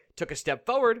he took a step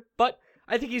forward, but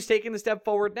I think he's taking the step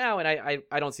forward now, and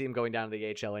I don't see him going down to the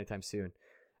AHL anytime soon.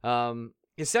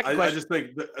 His second question, I just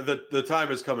think the time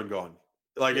has come and gone.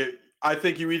 I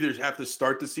think you either have to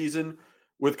start the season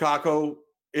with Kakko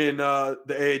in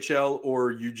the AHL,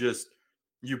 or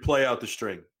you play out the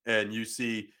string and you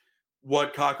see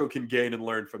what Kakko can gain and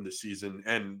learn from the season,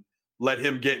 and let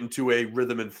him get into a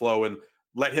rhythm and flow, and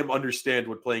let him understand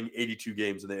what playing 82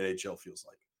 games in the NHL feels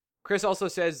like. Chris also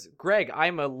says, Greg,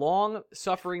 I'm a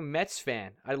long-suffering Mets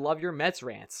fan. I love your Mets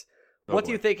rants. What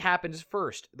do you think happens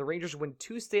first? The Rangers win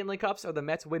 2 Stanley Cups, or the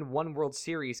Mets win 1 World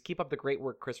Series? Keep up the great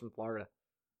work, Chris from Florida.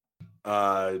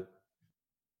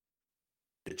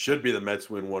 It should be the Mets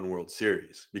win 1 World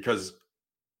Series, because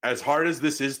as hard as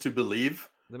this is to believe,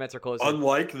 the Mets are closing.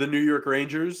 Unlike the New York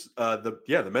Rangers,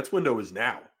 the Mets window is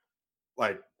now.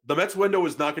 The Mets window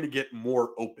is not going to get more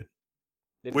open,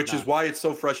 which is why it's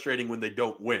so frustrating when they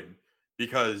don't win,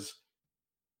 because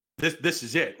this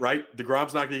is it, right?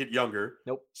 DeGrom's not going to get younger.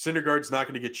 Nope. Syndergaard's not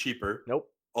going to get cheaper. Nope.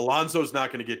 Alonso's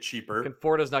not going to get cheaper.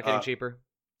 Conforto's not getting cheaper.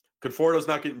 Conforto's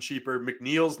not getting cheaper.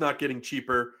 McNeil's not getting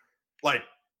cheaper.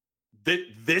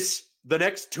 The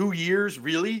next 2 years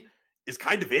really is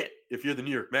kind of it if you're the New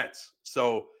York Mets.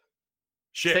 So,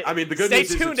 the good news is...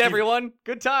 Stay tuned, everyone.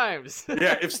 Good times.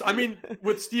 Yeah,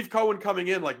 with Steve Cohen coming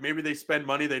in, maybe they spend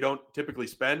money they don't typically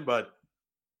spend, but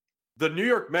the New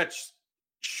York Mets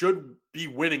should be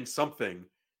winning something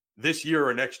this year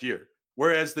or next year.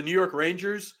 Whereas the New York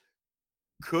Rangers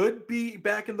could be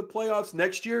back in the playoffs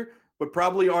next year, but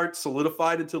probably aren't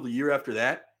solidified until the year after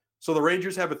that. So the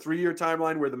Rangers have a 3-year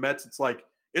timeline, where the Mets, it's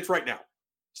right now.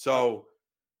 So,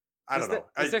 I don't know.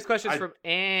 This next question is from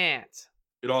Ant.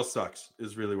 It all sucks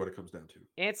is really what it comes down to.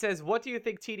 Ant says, what do you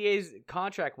think TDA's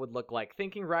contract would look like?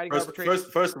 Thinking riding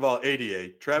arbitration. First of all,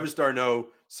 ADA. Travis d'Arnaud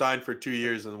signed for 2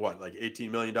 years and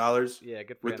 $18 million? Yeah,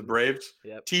 good for with him. The Braves.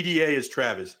 Yep. TDA is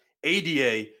Travis.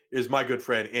 ADA is my good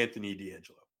friend Anthony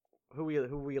D'Angelo. Who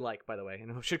we like, by the way,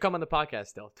 and who should come on the podcast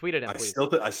still. Tweet at him, please.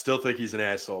 I still think he's an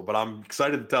asshole, but I'm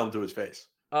excited to tell him to his face.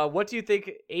 What do you think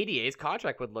ADA's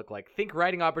contract would look like? Think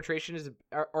riding arbitration is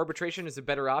a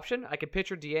better option? I could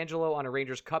picture D'Angelo on a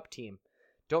Rangers Cup team.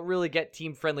 Don't really get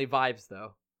team-friendly vibes,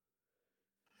 though.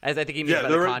 As I think he means by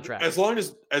the contract. As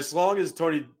long as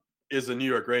Tony is a New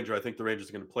York Ranger, I think the Rangers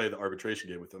are going to play the arbitration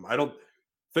game with him. I don't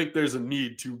think there's a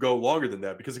need to go longer than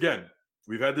that, because, again,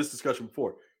 we've had this discussion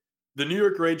before. The New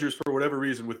York Rangers, for whatever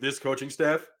reason, with this coaching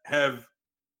staff, have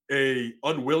a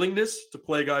unwillingness to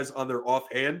play guys on their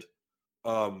offhand.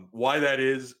 Why that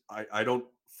is, I don't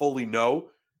fully know.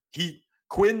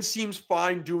 Quinn seems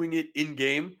fine doing it in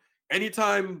game.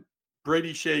 Anytime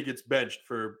Brady Shea gets benched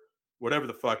for whatever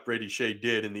the fuck Brady Shea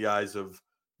did in the eyes of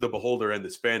the beholder and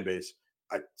this fan base.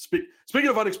 Speaking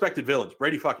of unexpected villains,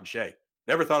 Brady fucking Shea.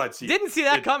 Never thought I'd see. Didn't see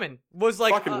that coming. Was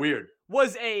fucking weird.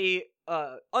 Was a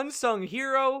unsung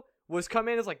hero. was come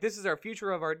in as like, this is our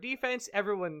future of our defense.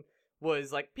 Everyone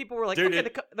was like, people were like, Dude,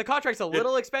 okay, the contract's a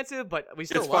little expensive, but we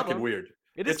still love him. It's fucking weird.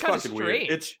 It is kind of strange.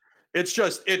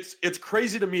 Weird. It's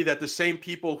crazy to me that the same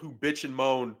people who bitch and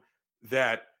moan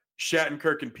that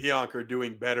Shattenkirk and Pionk are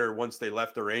doing better once they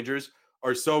left the Rangers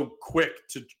are so quick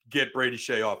to get Brady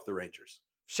Skjei off the Rangers.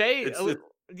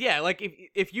 Yeah, like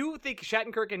if you think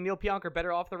Shattenkirk and Neil Pionk are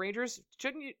better off the Rangers,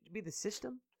 shouldn't it be the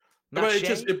system?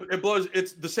 It blows.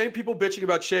 It's the same people bitching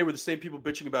about Skjei with the same people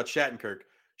bitching about Shattenkirk.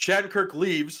 Shattenkirk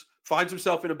leaves, finds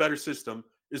himself in a better system,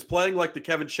 is playing like the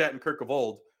Kevin Shattenkirk of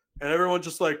old, and everyone's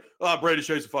just like, "Oh, Brady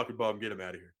Skjei's a fucking bum. Get him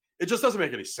out of here." It just doesn't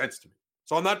make any sense to me.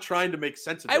 So I'm not trying to make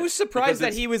sense of it. I was surprised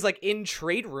that he was like in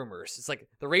trade rumors. It's like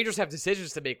the Rangers have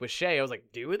decisions to make with Skjei. I was like,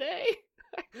 do they?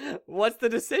 What's the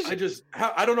decision?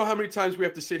 I don't know how many times we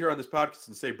have to sit here on this podcast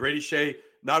and say Brady Skjei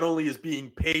not only is being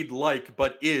paid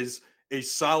but is a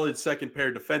solid second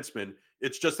pair defenseman.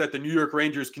 It's just that the New York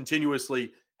Rangers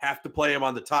continuously have to play him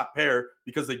on the top pair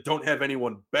because they don't have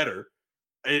anyone better.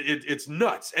 It's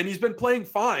nuts. And he's been playing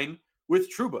fine with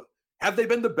Trouba. Have they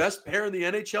been the best pair in the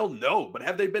NHL? No. But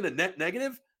have they been a net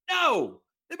negative? No.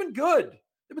 They've been good.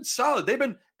 They've been solid. They've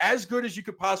been as good as you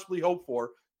could possibly hope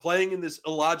for, playing in this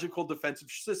illogical defensive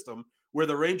system where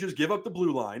the Rangers give up the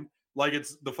blue line like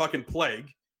it's the fucking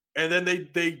plague, and then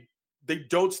they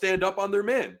don't stand up on their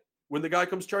man when the guy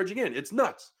comes charging in. It's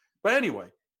nuts. But anyway,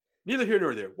 neither here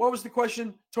nor there. What was the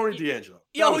question? Tony DeAngelo.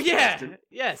 Oh, yeah.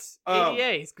 Yes.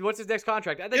 ADA. What's his next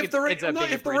contract? I think if the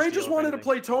Rangers wanted to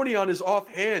play Tony on his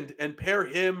offhand and pair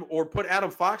him, or put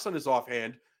Adam Fox on his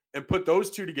offhand and put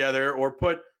those two together, or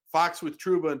put Fox with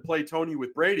Trouba and play Tony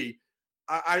with Brady,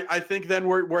 I think then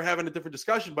we're having a different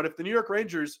discussion. But if the New York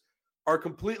Rangers are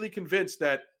completely convinced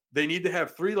that they need to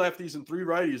have 3 lefties and 3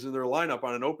 righties in their lineup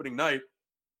on an opening night,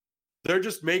 they're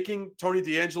just making Tony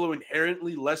DeAngelo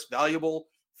inherently less valuable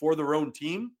for their own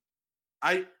team.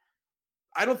 I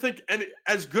don't think, and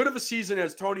as good of a season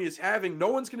as Tony is having, no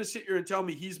one's going to sit here and tell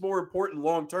me he's more important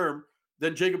long-term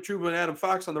than Jacob Trouba and Adam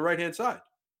Fox on the right-hand side.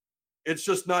 It's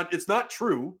just not, it's not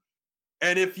true.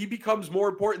 And if he becomes more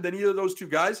important than either of those two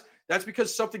guys, that's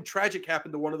because something tragic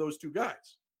happened to one of those two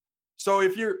guys. So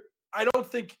I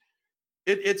don't think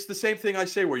it's the same thing I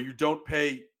say where you don't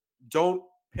pay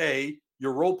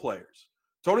your role players.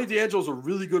 Tony DeAngelo is a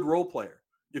really good role player.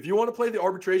 If you want to play the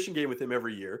arbitration game with him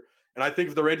every year, and I think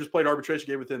if the Rangers played arbitration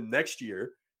game with him next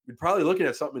year, you're probably looking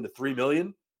at something in the $3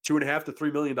 million, $2.5 to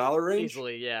 $3 million range.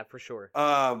 Easily, yeah, for sure.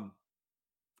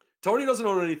 Tony doesn't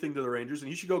own anything to the Rangers, and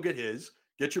he should go get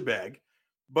your bag.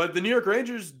 But the New York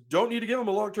Rangers don't need to give him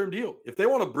a long-term deal. If they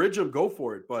want to bridge him, go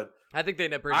for it. But I think they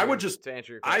end up bridging to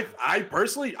answer your question. I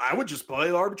personally would just play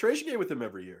the arbitration game with him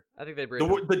every year. I think they bridge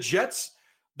him.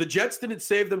 The Jets didn't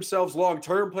save themselves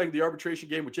long-term playing the arbitration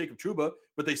game with Jacob Trouba,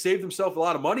 but they saved themselves a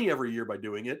lot of money every year by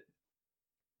doing it.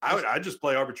 I'd just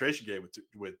play arbitration game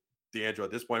with DeAngelo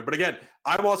at this point. But again,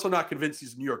 I'm also not convinced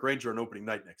he's a New York Ranger on opening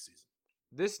night next season.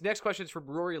 This next question is from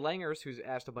Rory Langers, who's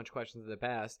asked a bunch of questions in the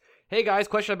past. Hey guys,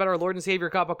 question about our Lord and Savior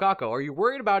Kaapo Kakko. Are you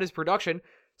worried about his production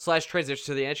 / transition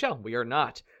to the NHL? We are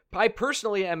not. I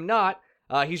personally am not.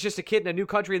 He's just a kid in a new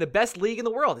country in the best league in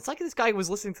the world. It's like this guy was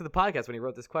listening to the podcast when he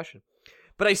wrote this question.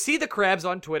 But I see the crabs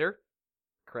on Twitter.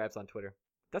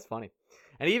 That's funny.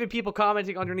 And even people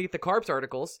commenting underneath the Carps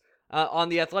articles on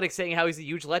The Athletic saying how he's a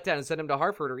huge letdown and send him to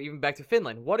Hartford or even back to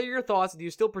Finland. What are your thoughts? Do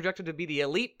you still project him to be the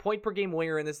elite point-per-game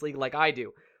winger in this league like I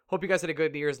do? Hope you guys had a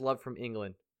good year's love from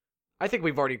England. I think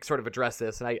we've already sort of addressed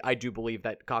this, and I do believe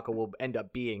that Kakko will end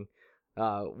up being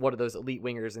one of those elite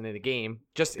wingers in the game.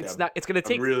 It's going to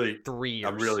take 3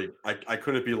 years. I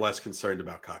couldn't be less concerned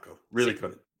about Kakko. Really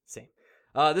couldn't. Same.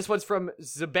 This one's from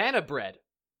Zabana Bread.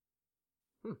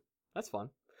 That's fun.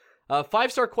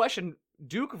 5-star question,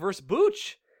 Duke versus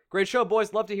Booch. Great show,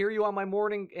 boys. Love to hear you on my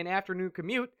morning and afternoon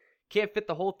commute. Can't fit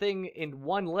the whole thing in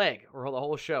one leg, or the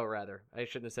whole show, rather. I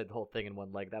shouldn't have said the whole thing in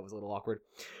one leg. That was a little awkward.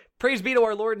 Praise be to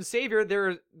our Lord and Savior.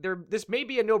 This may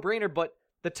be a no-brainer, but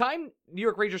the time New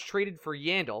York Rangers traded for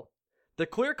Yandel, the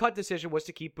clear-cut decision was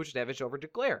to keep Buchnevich over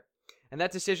Duclair, and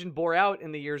that decision bore out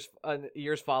in the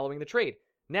years following the trade.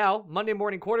 Now, Monday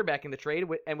morning quarterbacking the trade,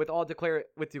 with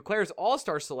Duclair's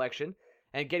all-star selection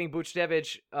and getting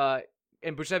Buchnevich,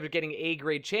 and Buchnevich getting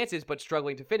A-grade chances but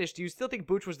struggling to finish, do you still think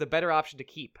Buch was the better option to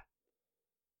keep?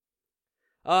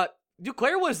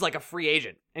 Duclair was like a free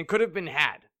agent and could have been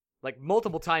had like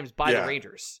multiple times by the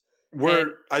Rangers.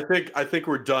 I think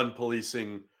we're done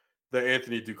policing the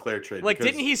Anthony Duclair trade. Like,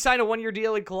 didn't he sign a 1-year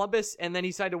deal in Columbus and then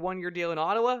he signed a 1-year deal in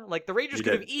Ottawa? Like, the Rangers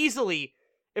could have easily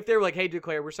If they were like, "Hey,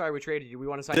 Duclair, we're sorry we traded you. We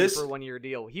want to sign you for a 1-year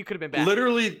deal," he could have been back.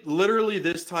 Literally,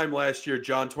 this time last year,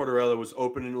 John Tortorella was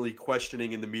openly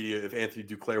questioning in the media if Anthony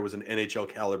Duclair was an NHL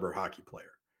caliber hockey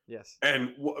player. Yes.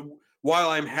 And while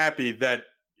I'm happy that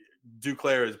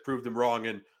Duclair has proved him wrong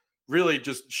and really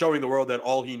just showing the world that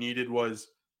all he needed was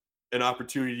an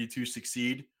opportunity to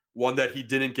succeed, one that he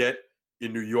didn't get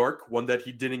in New York, one that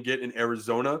he didn't get in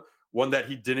Arizona, one that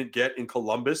he didn't get in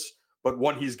Columbus, but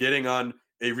one he's getting on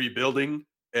a rebuilding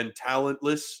and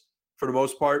talentless, for the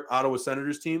most part, Ottawa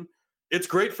Senators team. It's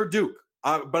great for Duke,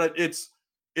 but it's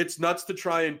nuts to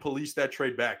try and police that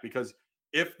trade back, because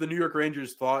if the New York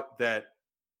Rangers thought that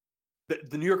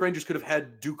the New York Rangers could have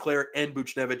had Duclair and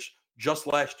Buchnevich just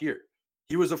last year.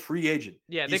 He was a free agent.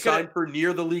 Yeah, he signed for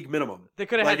near the league minimum. They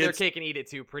could have had their cake and eat it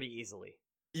too pretty easily.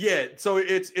 Yeah, so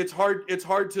it's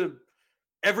hard to.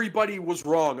 Everybody was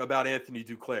wrong about Anthony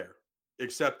Duclair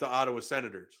except the Ottawa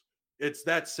Senators. It's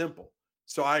that simple.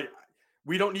 So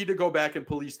we don't need to go back and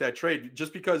police that trade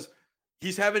just because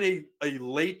he's having a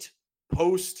late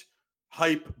post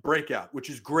hype breakout, which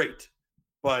is great,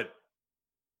 but.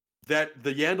 That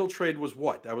the Yandle trade was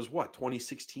what? That was what?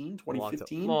 2016,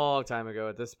 2015? Long time ago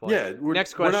at this point. Yeah.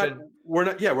 Next question. We're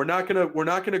not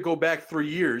gonna go back 3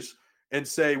 years and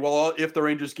say, well, if the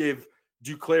Rangers gave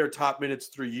Duclair top minutes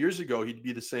 3 years ago, he'd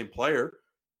be the same player.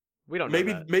 We don't know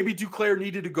that. Maybe Duclair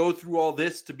needed to go through all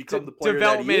this to become the player.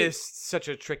 Development that he is such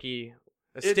a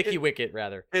sticky wicket,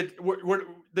 rather.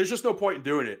 There's just no point in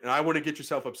doing it, and I wouldn't get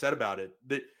yourself upset about it.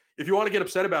 If you want to get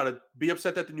upset about it, be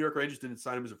upset that the New York Rangers didn't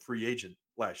sign him as a free agent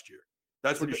last year.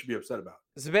 That's what you should be upset about.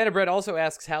 Savannah Bread also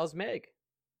asks, how's Meg?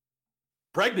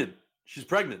 Pregnant. She's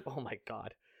pregnant. Oh, my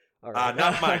God. All right.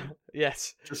 Not mine.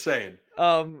 Yes. Just saying.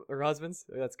 Her husband's?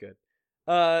 That's good.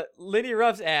 Lindy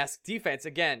Ruffs asks, defense,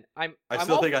 again. I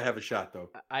still think I have a shot, though.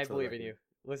 I believe in you.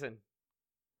 Listen.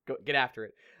 Go get after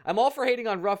it. I'm all for hating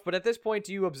on Ruff, but at this point,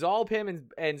 do you absolve him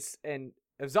and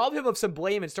absolve him of some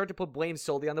blame and start to put blame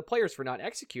solely on the players for not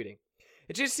executing?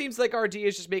 It just seems like RD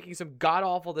is just making some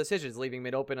god-awful decisions, leaving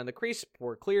mid open on the crease,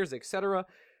 poor clears, etc.,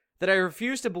 that I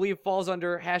refuse to believe falls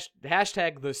under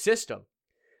hashtag the system.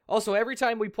 Also, every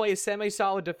time we play a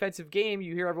semi-solid defensive game,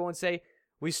 you hear everyone say,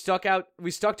 we stuck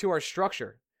to our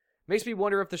structure. Makes me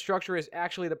wonder if the structure is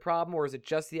actually the problem, or is it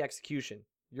just the execution?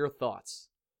 Your thoughts?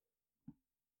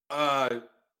 Bad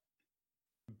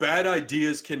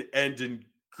ideas can end in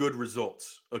good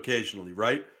results occasionally,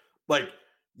 right? Like,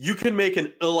 you can make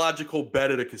an illogical bet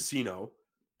at a casino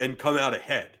and come out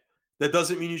ahead. That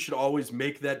doesn't mean you should always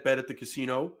make that bet at the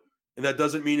casino. And that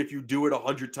doesn't mean if you do it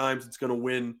 100 times, it's going to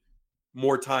win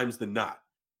more times than not.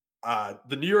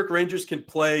 The New York Rangers can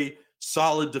play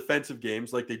solid defensive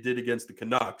games like they did against the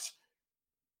Canucks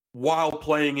while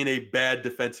playing in a bad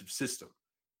defensive system.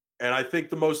 And I think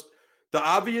the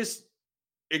obvious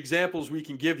examples we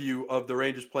can give you of the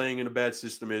Rangers playing in a bad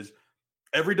system is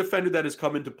every defender that has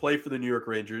come into play for the New York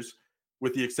Rangers,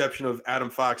 with the exception of Adam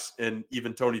Fox and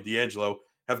even Tony DeAngelo,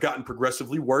 have gotten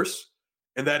progressively worse.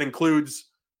 And that includes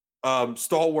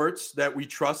stalwarts that we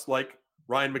trust, like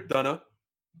Ryan McDonough,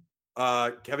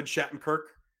 Kevin Shattenkirk,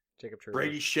 Jacob Trouba,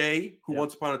 Brady Shea, who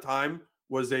once upon a time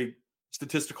was a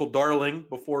statistical darling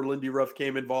before Lindy Ruff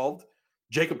came involved,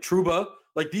 Jacob Trouba.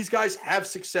 Like, these guys have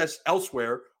success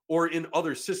elsewhere or in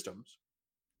other systems,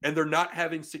 and they're not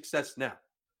having success now.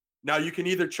 Now, you can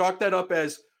either chalk that up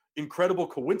as incredible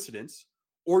coincidence,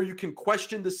 or you can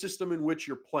question the system in which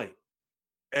you're playing.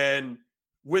 And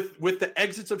with the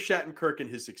exits of Shattenkirk and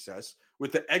his success,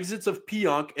 with the exits of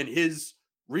Pionk and his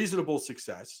reasonable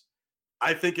success,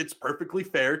 I think it's perfectly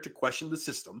fair to question the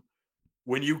system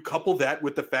when you couple that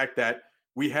with the fact that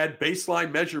we had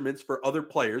baseline measurements for other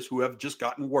players who have just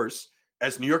gotten worse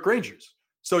as New York Rangers.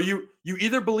 So you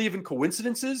either believe in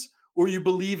coincidences or you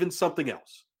believe in something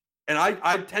else. And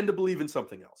I tend to believe in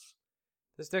something else.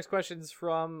 This next question is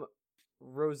from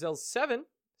Roselle7.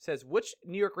 Says, which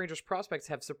New York Rangers prospects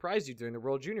have surprised you during the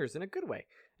World Juniors in a good way?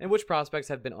 And which prospects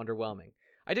have been underwhelming?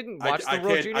 I didn't watch the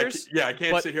World Juniors. I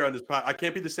can't sit here on this pod. I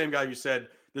can't be the same guy who said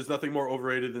there's nothing more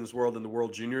overrated in this world than the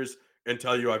World Juniors and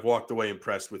tell you I've walked away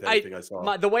impressed with everything I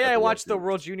saw. The way I watched the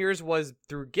World Juniors was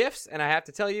through GIFs, and I have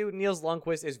to tell you, Niels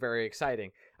Lundqvist is very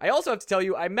exciting. I also have to tell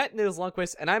you, I met Niels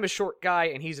Lundqvist, and I'm a short guy,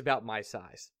 and he's about my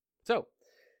size. So,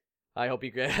 I hope he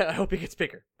gets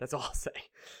bigger. That's all I'll say.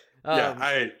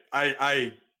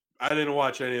 I didn't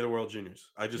watch any of the World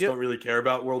Juniors. I just don't really care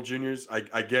about World Juniors.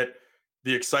 I get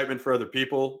the excitement for other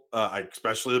people,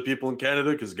 especially the people in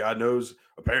Canada, because God knows,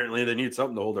 apparently they need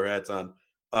something to hold their hats on.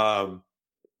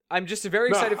 I'm just very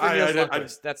excited for Niels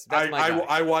Lundqvist. That's my guy.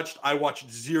 I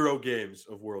watched 0 games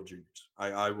of World Juniors.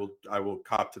 I will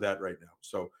cop to that right now.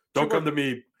 So don't come to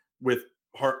me with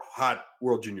hot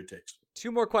World Junior takes.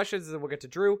 2 more questions, and then we'll get to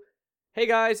Drew. Hey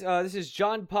guys, this is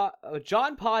John Pod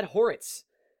Horitz.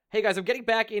 Hey guys, I'm getting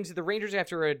back into the Rangers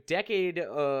after a decade,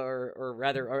 or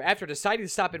after deciding to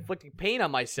stop inflicting pain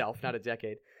on myself, not a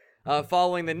decade,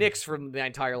 following the Knicks for my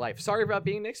entire life. Sorry about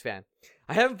being a Knicks fan.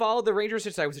 I haven't followed the Rangers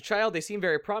since I was a child. They seem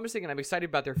very promising, and I'm excited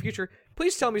about their future.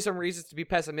 Please tell me some reasons to be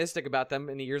pessimistic about them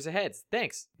in the years ahead.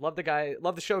 Thanks. Love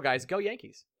the show, guys. Go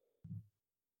Yankees.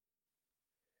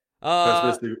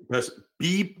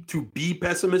 Be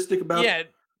pessimistic about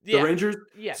the Rangers?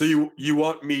 Yes. So you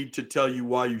want me to tell you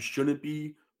why you shouldn't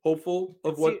be hopeful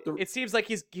of It seems like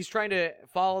he's trying to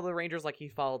follow the Rangers like he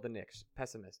followed the Knicks.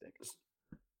 Pessimistic.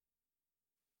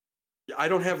 I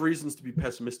don't have reasons to be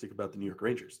pessimistic about the New York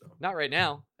Rangers, though. Not right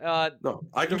now. No,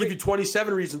 I can give you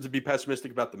 27 reasons to be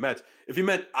pessimistic about the Mets. If he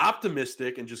meant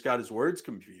optimistic and just got his words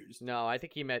confused. No, I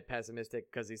think he meant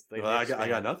pessimistic because he's. Well, I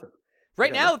got nothing.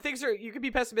 Right now, things are. You can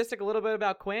be pessimistic a little bit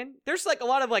about Quinn. There's like a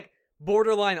lot of like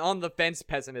borderline on the fence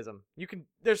pessimism. You can.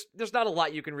 There's not a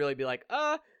lot you can really be like.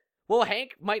 Well,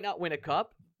 Hank might not win a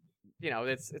cup.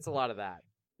 It's a lot of that.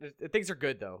 Things are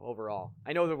good though overall.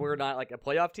 I know that we're not like a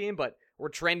playoff team, but we're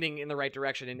trending in the right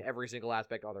direction in every single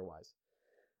aspect. Otherwise,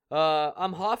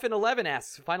 Hoffin11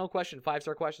 asks, final question,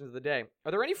 5-star questions of the day.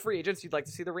 Are there any free agents you'd like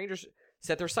to see the Rangers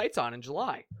set their sights on in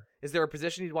July? Is there a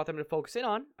position you'd want them to focus in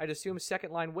on? I'd assume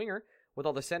second line winger with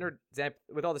all the center depth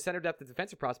and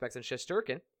defensive prospects and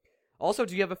Shesterkin. Also,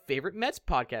 do you have a favorite Mets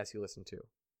podcast you listen to?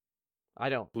 I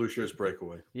don't. Blue Shirts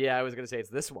Breakaway. Yeah, I was gonna say it's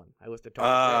this one. I listed. No,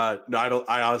 I don't.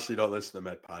 I honestly don't listen to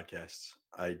Met podcasts.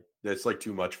 It's like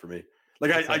too much for me.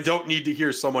 Like I don't need to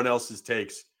hear someone else's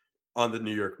takes on the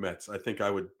New York Mets. I think I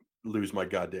would lose my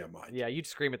goddamn mind. Yeah, you'd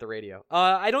scream at the radio.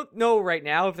 I don't know right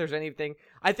now if there's anything.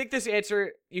 I think this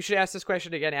answer, you should ask this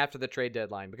question again after the trade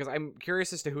deadline because I'm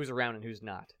curious as to who's around and who's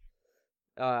not.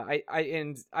 I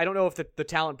don't know if the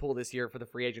talent pool this year for the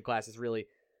free agent class is really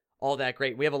all that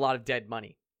great. We have a lot of dead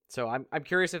money. So I'm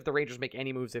curious if the Rangers make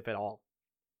any moves, if at all.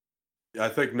 Yeah, I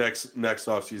think next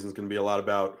offseason is going to be a lot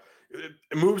about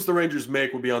moves the Rangers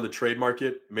make will be on the trade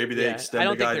market. Maybe they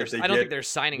extend the guy that they get. I don't think they're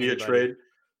signing via anybody. Trade.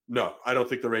 No, I don't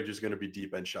think the Rangers are going to be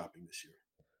deep end shopping this year.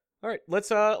 All right,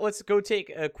 let's go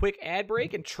take a quick ad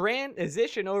break and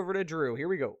transition over to Drew. Here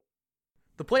we go.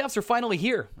 The playoffs are finally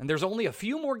here, and there's only a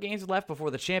few more games left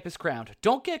before the champ is crowned.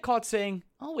 Don't get caught saying,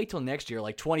 I'll wait till next year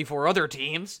like 24 other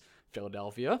teams.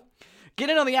 Philadelphia. Get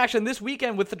in on the action this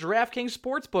weekend with the DraftKings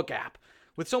Sportsbook app.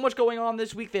 With so much going on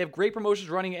this week, they have great promotions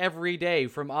running every day.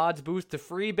 From odds boost to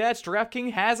free bets,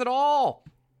 DraftKings has it all.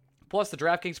 Plus, the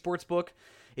DraftKings Sportsbook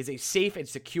is a safe and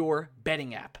secure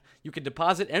betting app. You can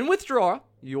deposit and withdraw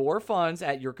your funds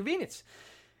at your convenience.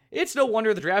 It's no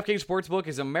wonder the DraftKings Sportsbook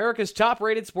is America's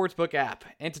top-rated sportsbook app.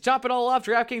 And to top it all off,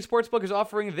 DraftKings Sportsbook is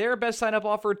offering their best sign-up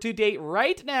offer to date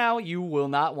right now. You will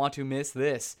not want to miss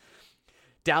this.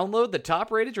 Download the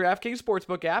top-rated DraftKings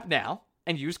Sportsbook app now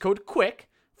and use code QUICK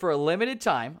for a limited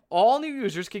time. All new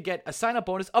users can get a sign-up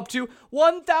bonus up to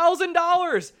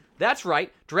 $1,000. That's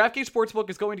right. DraftKings Sportsbook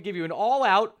is going to give you an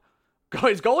all-out.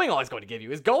 Is going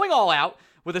all out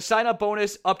with a sign-up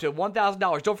bonus up to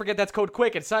 $1,000. Don't forget that's code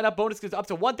QUICK, and sign-up bonus is up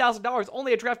to $1,000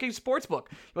 only at DraftKings Sportsbook.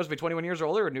 You must be 21 years or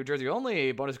older in New Jersey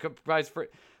only. Bonus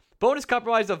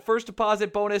comprised of first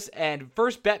deposit bonus and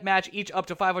first bet match, each up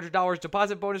to $500.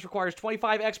 Deposit bonus requires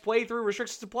 25x playthrough.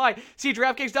 Restrictions apply. See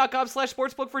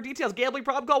DraftKings.com/sportsbook for details. Gambling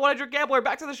problem? Call 1-800-GAMBLER.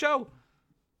 Back to the show.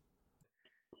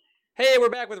 Hey, we're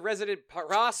back with resident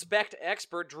prospect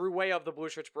expert Drew Way of the Blue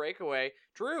Shirts Breakaway.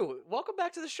 Drew, welcome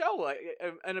back to the show.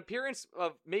 An appearance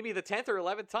of maybe the 10th or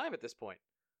 11th time at this point.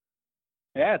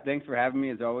 Yeah, thanks for having me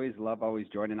as always. Love always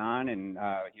joining on, and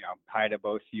hi to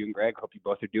both you and Greg. Hope you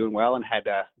both are doing well and had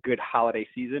a good holiday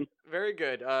season. Very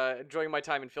good. Enjoying my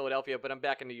time in Philadelphia, but I'm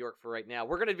back in New York for right now.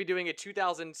 We're going to be doing a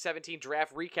 2017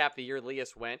 draft recap the year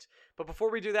Elias went. But before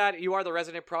we do that, you are the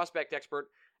resident prospect expert.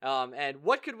 And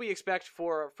what could we expect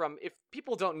from if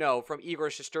people don't know, from Igor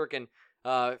Shesterkin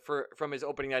from his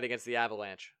opening night against the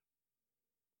Avalanche?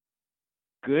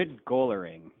 Good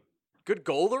goalering. Good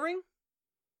goalering?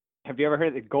 Have you ever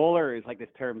heard that goaler is like this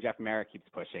term Jeff Merrick keeps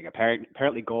pushing?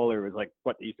 Apparently goaler was like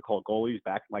what they used to call goalies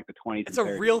back in like the 20s. It's a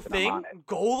real thing?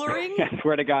 Goalering? I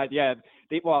swear to God, yeah.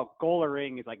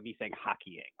 Goalering is like me saying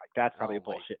hockeying. Like that's probably a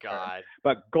bullshit term.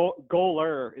 But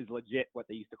goaler is legit what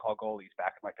they used to call goalies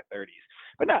back in like the 30s.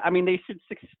 But no, I mean, they should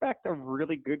expect a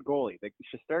really good goalie. Like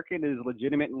Shesterkin is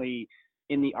legitimately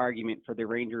in the argument for the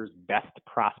Rangers' best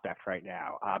prospect right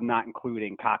now. I'm not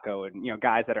including Kakko and,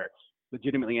 guys that are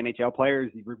legitimately NHL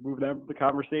players. You remove them from the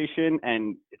conversation,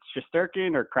 and it's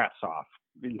Shesterkin or Kravtsov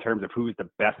in terms of who's the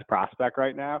best prospect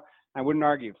right now. I wouldn't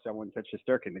argue if someone said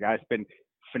Shesterkin. The guy's been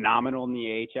phenomenal in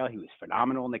the AHL. He was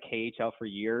phenomenal in the KHL for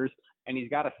years. And he's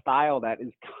got a style that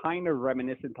is kind of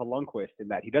reminiscent to Lundqvist in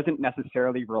that he doesn't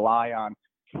necessarily rely on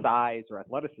size or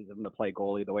athleticism to play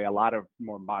goalie the way a lot of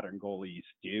more modern goalies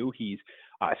do. He's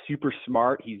super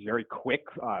smart. He's very quick,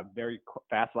 very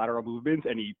fast lateral movements,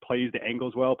 and he plays the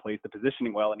angles well, plays the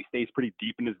positioning well, and he stays pretty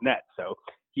deep in his net. So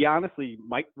he honestly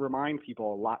might remind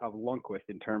people a lot of Lundqvist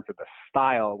in terms of the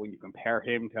style when you compare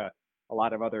him to a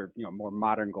lot of other, more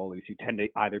modern goalies who tend to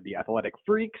either be athletic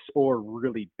freaks or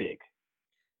really big.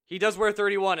 He does wear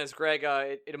 31, as Greg,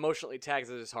 it emotionally tags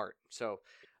at his heart. So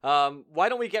why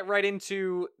don't we get right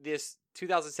into this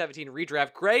 2017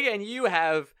 redraft? Greg and you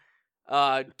have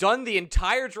done the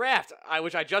entire draft,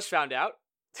 which I just found out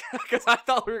because I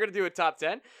thought we were going to do a top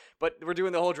 10, but we're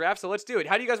doing the whole draft. So let's do it.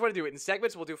 How do you guys want to do it? In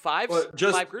segments? We'll do five groups?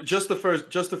 Just the first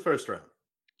round.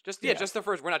 Just the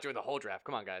first. We're not doing the whole draft.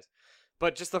 Come on, guys.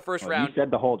 But just the first round. You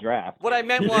said the whole draft. What I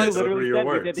meant was literally said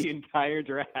we did the entire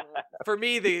draft. For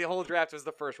me, the whole draft was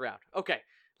the first round. Okay,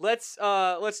 let's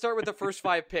start with the first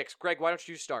 5 picks. Greg, why don't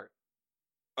you start?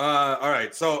 All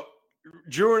right. So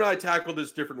Drew and I tackled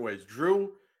this different ways.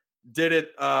 Drew did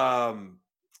it the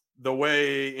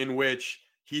way in which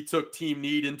he took team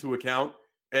need into account,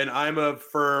 and I'm a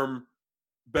firm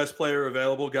best player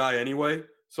available guy anyway.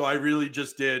 So I really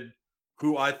just did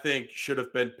who I think should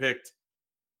have been picked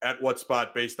at what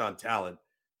spot based on talent.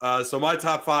 So my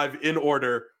top 5 in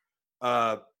order,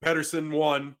 Pettersson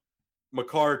 1,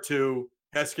 Makar 2,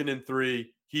 Heiskanen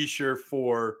 3, Hischier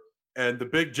 4, and the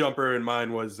big jumper in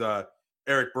mine was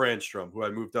Erik Brannstrom, who I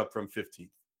moved up from 15th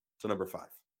to number 5.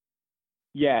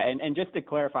 Yeah, and just to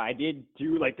clarify, I did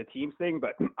do like the teams thing,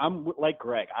 but I'm like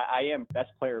Greg. I am best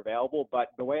player available, but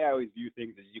the way I always view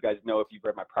things, as you guys know if you've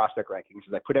read my prospect rankings,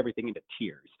 is I put everything into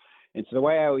tiers. And so the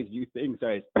way I always view things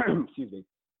is, excuse me,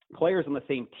 players on the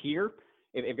same tier.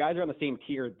 If guys are on the same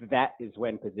tier, that is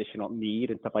when positional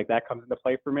need and stuff like that comes into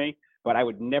play for me. But I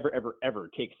would never, ever, ever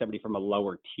take somebody from a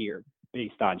lower tier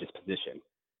based on just position.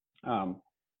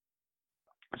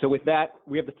 So with that,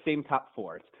 we have the same top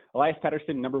 4. It's Elias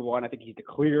Pettersson, number 1. I think he's the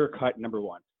clear-cut number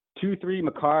 1. 2, 3,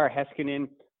 Makar, Heiskanen.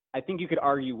 I think you could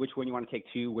argue which one you want to take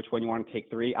 2, which one you want to take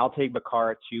 3. I'll take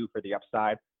Makar at 2 for the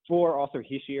upside. 4, also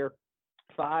Hischier.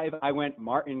 5, I went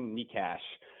Martin Necas.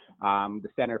 The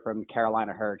center from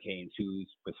Carolina Hurricanes, who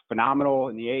was phenomenal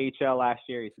in the AHL last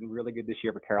year. He's been really good this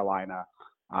year for Carolina.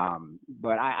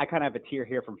 But I kind of have a tier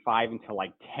here from 5 until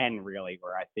like 10, really,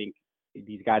 where I think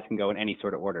these guys can go in any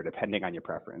sort of order, depending on your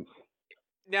preference.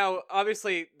 Now,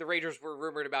 obviously, the Rangers were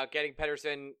rumored about getting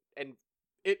Pettersson, and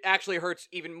it actually hurts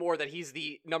even more that he's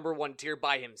the number 1 tier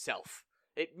by himself.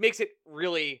 It makes it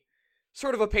really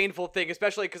sort of a painful thing,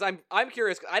 especially because I'm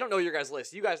curious. I don't know your guys'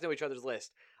 list. You guys know each other's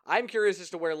list. I'm curious as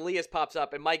to where Elias pops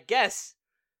up, and my guess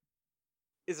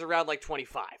is around like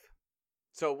 25.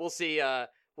 So we'll see.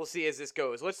 We'll see as this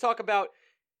goes. Let's talk about,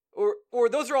 or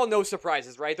those are all no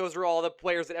surprises, right? Those are all the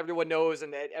players that everyone knows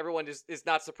and that everyone is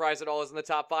not surprised at all is in the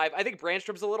top 5. I think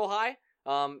Brannstrom's a little high,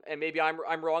 and maybe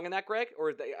I'm wrong in that, Greg,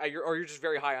 or you're just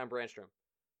very high on Brannstrom.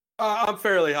 I'm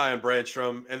fairly high on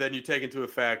Brannstrom, and then you take into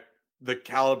effect the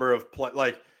caliber of play.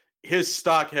 Like his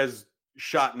stock has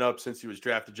shot up since he was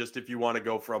drafted. Just if you want to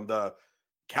go from the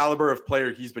caliber of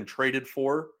player he's been traded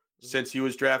for since he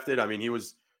was drafted. I mean, he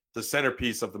was the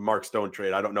centerpiece of the Mark Stone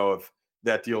trade. I don't know if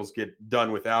that deals get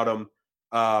done without him.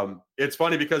 It's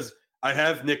funny because I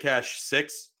have Necas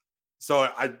 6. So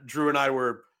Drew and I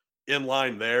were in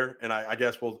line there, and I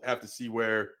guess we'll have to see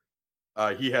where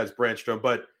he has Brannstrom.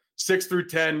 But 6 through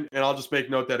 10, and I'll just make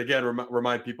note that, again,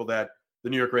 remind people that the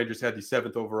New York Rangers had the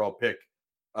 7th overall pick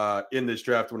in this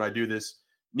draft when I do this.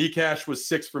 Necas was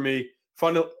 6 for me.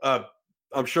 Fun.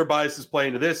 I'm sure bias is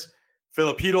playing to this.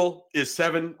 Philip Hedl is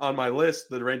 7 on my list.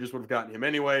 The Rangers would have gotten him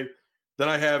anyway. Then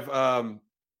I have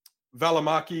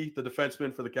Valimaki, the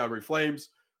defenseman for the Calgary Flames,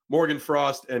 Morgan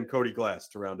Frost, and Cody Glass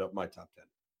to round up my top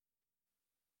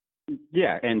 10.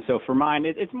 Yeah, and so for mine,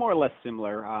 it's more or less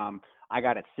similar. I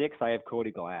got at 6, I have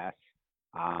Cody Glass.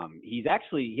 He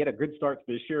had a good start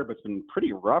this year, but it's been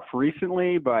pretty rough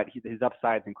recently, but his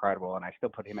upside's incredible, and I still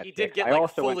put him at 6. He did get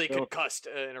fully concussed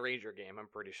in a Ranger game, I'm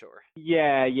pretty sure.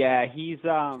 Yeah, he's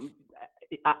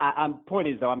point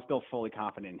is, though, I'm still fully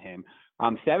confident in him.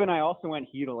 7, I also went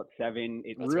Hedl at 7.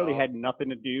 Let's really had nothing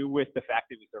to do with the fact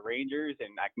that it was the Rangers, and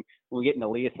when we get into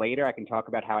Elias later, I can talk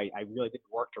about how I really didn't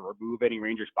work to remove any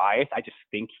Rangers bias. I just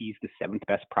think he's the 7th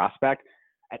best prospect.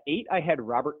 At 8, I had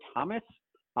Robert Thomas.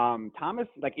 Thomas,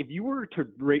 like if you were to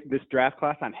rate this draft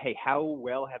class on, hey, how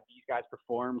well have these guys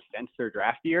performed since their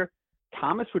draft year?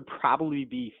 Thomas would probably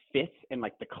be 5th and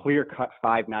like the clear-cut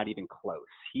 5, not even close.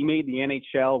 He made the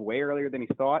NHL way earlier than he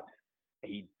thought.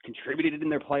 He contributed in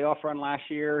their playoff run last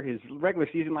year. His regular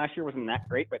season last year wasn't that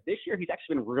great, but this year he's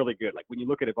actually been really good. Like when you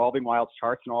look at Evolving Wilds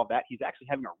charts and all of that, he's actually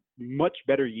having a much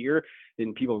better year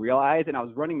than people realize. And I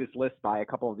was running this list by a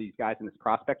couple of these guys in this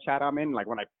prospect chat I'm in. Like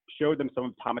when I showed them some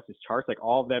of Thomas's charts, like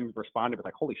all of them responded with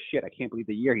like, holy shit, I can't believe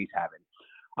the year he's having.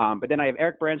 But then I have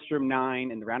Erik Brannstrom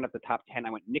 9, and to round up the top 10, I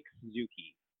went Nick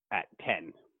Suzuki at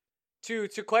 10. To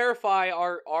clarify,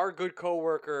 our good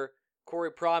coworker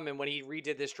Corey Pronman, when he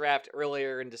redid this draft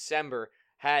earlier in December,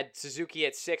 had Suzuki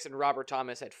at 6 and Robert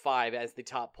Thomas at 5 as the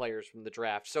top players from the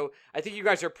draft. So I think you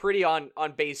guys are pretty on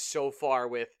base so far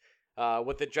with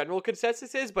what the general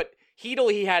consensus is, but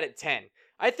Chytil he had at 10.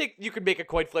 I think you could make a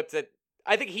coin flip that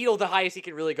I think Chytil, the highest he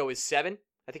can really go is 7.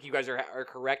 I think you guys are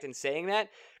correct in saying that,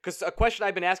 because a question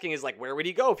I've been asking is like, where would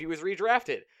he go if he was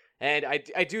redrafted? And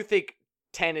I do think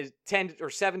 10 or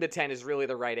 7 to 10 is really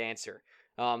the right answer.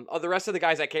 The rest of the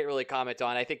guys I can't really comment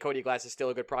on. I think Cody Glass is still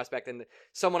a good prospect and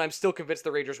someone I'm still convinced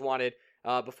the Rangers wanted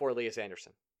before Elias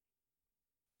Anderson.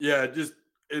 Yeah, just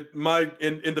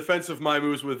in defense of my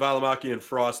moves with Valimaki and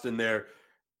Frost in there.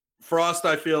 Frost,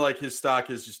 I feel like his stock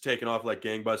has just taken off like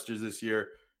gangbusters this year,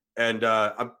 and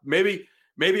maybe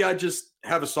I just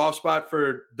have a soft spot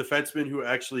for defensemen who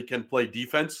actually can play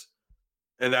defense,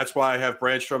 and that's why I have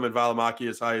Brannstrom and Valimaki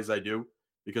as high as I do,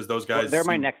 because those guys they're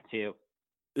my next two.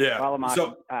 Yeah. Valimaki,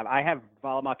 so I have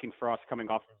Valimaki and Frost coming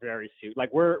off very soon.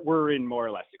 Like we're in more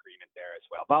or less agreement there as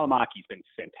well. Valimaki's been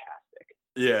fantastic.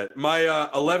 Yeah, my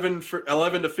 11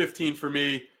 to 15 for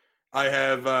me, I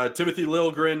have Timothy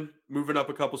Liljegren moving up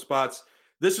a couple spots.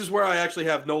 This is where I actually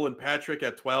have Nolan Patrick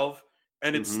at 12,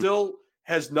 and it still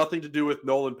has nothing to do with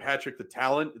Nolan Patrick, the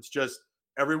talent. It's just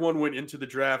everyone went into the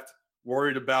draft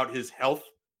worried about his health,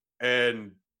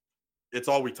 and it's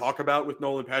all we talk about with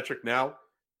Nolan Patrick now.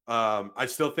 I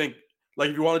still think, like,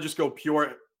 if you want to just go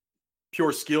pure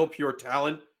skill, pure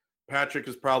talent, Patrick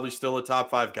is probably still a top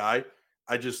 5 guy.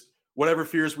 Whatever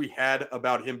fears we had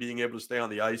about him being able to stay on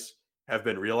the ice have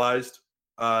been realized.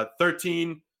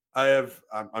 13, I'm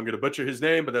going to butcher his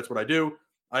name, but that's what I do.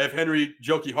 I have Henry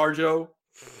Jokiharjo.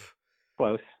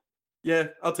 Close. Yeah,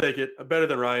 I'll take it. Better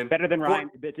than Ryan. Better than Ryan.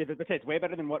 It's way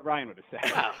better than what Ryan would have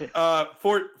said.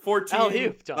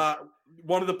 14,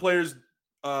 one of the players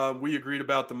we agreed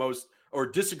about the most, or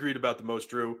disagreed about the most,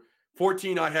 Drew.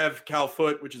 14, I have Cal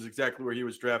Foote, which is exactly where he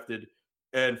was drafted.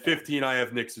 And 15, I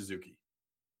have Nick Suzuki.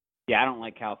 Yeah, I don't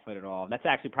like Cal Foote at all. That's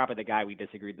actually probably the guy we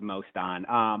disagreed the most on.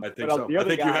 I think so. I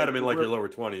think you had him in like your lower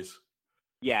 20s.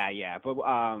 Yeah, but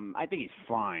I think he's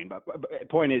fine. But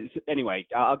point is, anyway,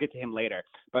 I'll get to him later.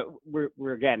 But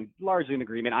we're again largely in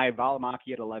agreement. I have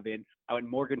Valimaki at 11. I went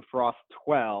Morgan Frost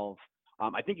 12.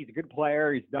 I think he's a good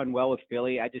player. He's done well with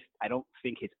Philly. I don't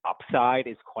think his upside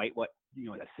is quite what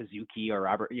Suzuki or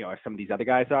Robert, or some of these other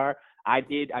guys are. I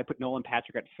put Nolan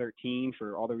Patrick at 13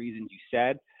 for all the reasons you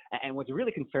said. And what's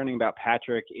really concerning about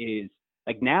Patrick is,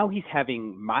 like, now he's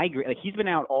having migraine. Like, he's been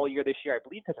out all year this year, I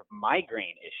believe, because of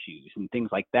migraine issues and things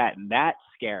like that. And that's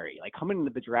scary. Like, coming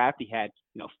into the draft, he had,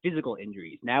 physical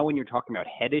injuries. Now, when you're talking about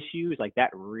head issues, like, that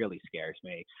really scares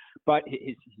me. But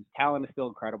his talent is still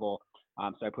incredible.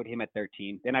 So I put him at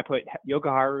 13. Then I put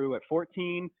Jokiharju at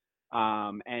 14.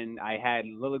 And I had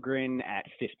Liljegren at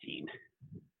 15.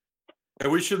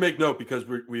 And we should make note, because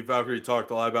we've already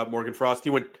talked a lot about Morgan Frost. He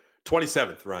went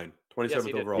 27th, Ryan.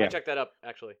 27th overall. Yeah, check that up,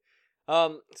 actually.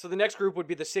 So the next group would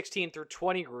be the 16 through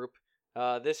 20 group.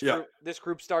 This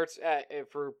group starts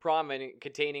for prom and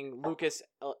containing Lucas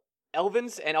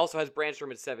Elvins, and also has Brannstrom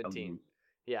at 17.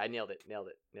 Yeah, I nailed it.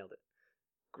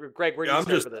 Greg, where do you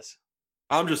start for this?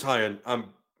 I'm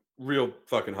real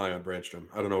fucking high on Brannstrom.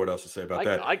 I don't know what else to say about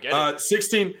that. I get it.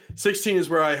 16 is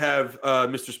where I have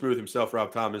Mr. Smooth himself,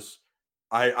 Rob Thomas.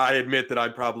 I admit that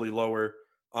I'm probably lower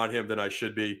on him than I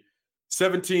should be.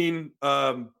 17,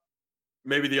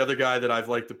 maybe the other guy that I've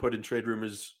liked to put in trade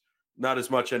rumors, not as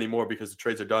much anymore because the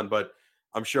trades are done, but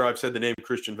I'm sure I've said the name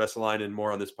Christian Vesalainen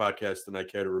more on this podcast than I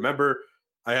care to remember.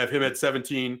 I have him at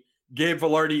 17, Gabe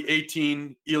Vilardi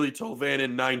 18, Eeli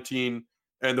Tolvanen 19,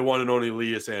 and the one and only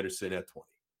Elias Anderson at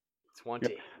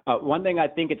 20. One thing I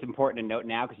think it's important to note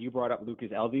now, because you brought up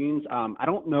Lucas Elvins. I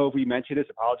don't know if we mentioned this.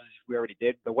 Apologies if we already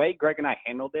did. The way Greg and I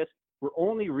handled this, we're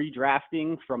only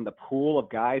redrafting from the pool of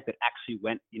guys that actually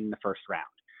went in the first round.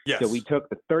 Yes. So we took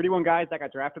the 31 guys that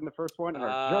got drafted in the first one and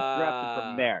are just drafted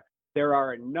from there. There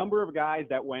are a number of guys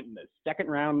that went in the second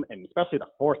round, and especially the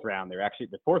fourth round.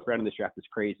 The fourth round of this draft is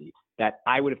crazy, that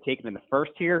I would have taken in the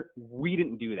first tier. We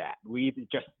didn't do that.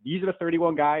 These are the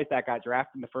 31 guys that got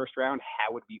drafted in the first round.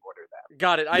 How would we order them?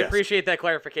 Got it. I appreciate that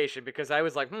clarification, because I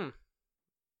was like,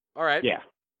 all right. Yeah.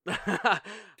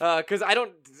 Because I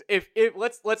don't. If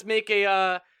let's make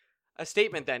a a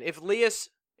statement then.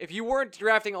 If you weren't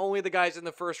drafting only the guys in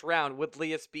the first round, would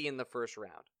Lias be in the first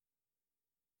round?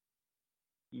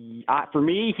 For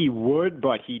me, he would,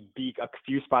 but he'd be a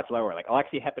few spots lower. Like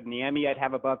Alexei Heponiemi, I'd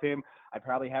have above him. I'd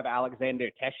probably have Alexander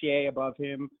Tessier above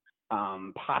him.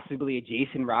 Possibly a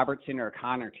Jason Robertson or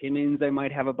Connor Timmins I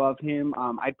might have above him.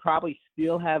 I'd probably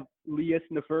still have Lias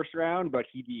in the first round, but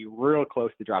he'd be real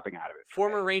close to dropping out of it.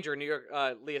 Former Ranger, New York,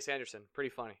 Lias Andersson. Pretty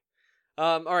funny.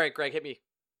 All right, Greg, hit me.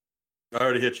 I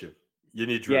already hit you. You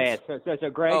need Drews. Yeah. So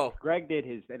Greg did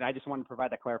his, and I just wanted to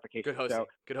provide that clarification. Good hosting. So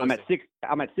Good hosting.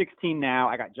 I'm at 16 now.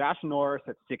 I got Josh Norris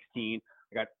at 16.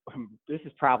 I got this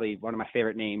is probably one of my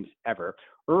favorite names ever.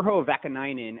 Urho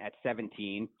Vakanainen at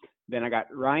 17. Then I got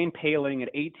Ryan Poehling at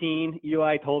 18,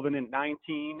 Eli Tolvanen at 19,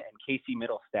 and Casey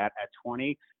Middlestat at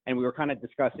 20. And we were kind of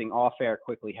discussing off air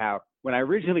quickly how when I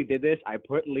originally did this, I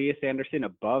put Lias Andersson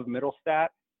above Middlestat.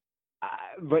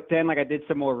 But then I did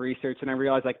some more research and I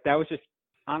realized that was just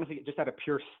honestly just out of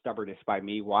pure stubbornness by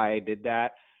me why I did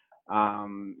that.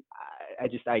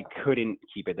 I couldn't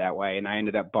keep it that way, and I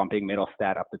ended up bumping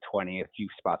Middlestat up to 20, a few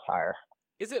spots higher.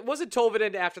 Was it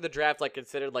Tolvanen after the draft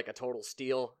considered a total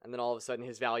steal, and then all of a sudden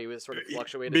his value is sort of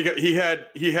fluctuated? Because he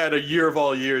had a year of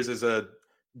all years as a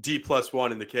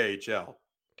D+1 in the KHL.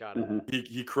 Got it. Mm-hmm.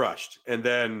 He crushed, and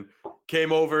then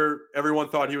came over. Everyone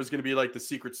thought he was going to be the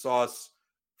secret sauce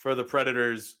for the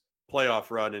Predators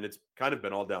playoff run, and it's kind of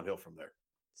been all downhill from there.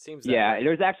 Seems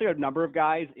there's actually a number of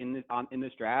guys in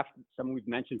this draft. Some we've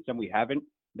mentioned, some we haven't,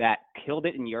 that killed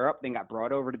it in Europe, then got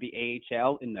brought over to the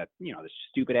AHL in the the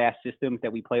stupid ass systems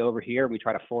that we play over here. We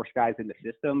try to force guys into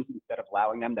systems instead of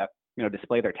allowing them to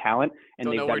display their talent,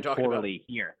 and they've done poorly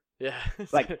here. Yeah,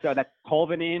 so that's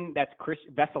Tolvanen. That's Chris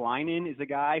Vesalainen is a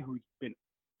guy who's been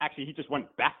he just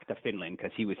went back to Finland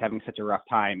because he was having such a rough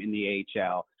time in the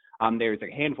AHL. There's a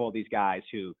handful of these guys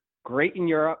who great in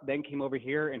Europe, then came over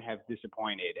here and have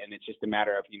disappointed, and it's just a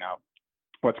matter of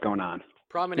what's going on.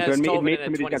 Problem has Tolvanen made some at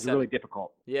of these 27. guys really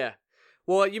difficult. Yeah,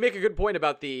 well, you make a good point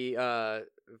about the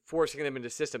forcing them into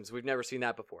systems. We've never seen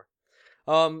that before.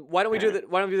 Why don't we do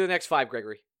the next five,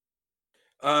 Gregory?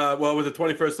 Well, with the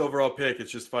 21st overall pick,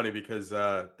 it's just funny because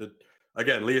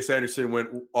again, Lias Andersson went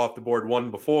off the board one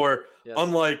before. Yes.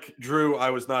 Unlike Drew, I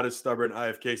was not as stubborn. I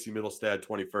have Casey Middlestat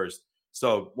 21st.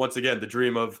 So once again, the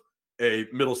dream of a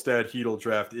Middlestat Hedel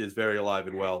draft is very alive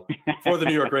and well for the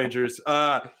New York Rangers.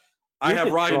 I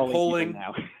have Ryan Poehling.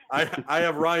 I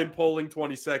have Ryan Poehling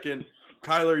 22nd,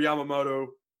 Kyler Yamamoto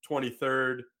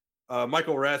 23rd,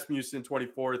 Michael Rasmussen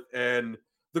 24th, and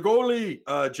the goalie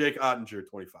Jake Ottinger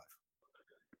 25.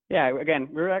 Yeah, again,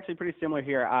 we're actually pretty similar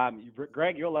here.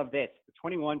 Greg, you'll love this.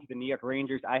 21 to the New York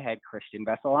Rangers, I had Christian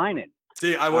Vesalainen.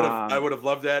 See, I would have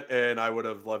loved that, and I would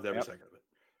have loved every second of it.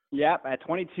 Yep, at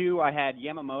 22, I had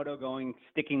Yamamoto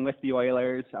sticking with the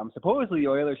Oilers. Supposedly the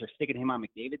Oilers are sticking him on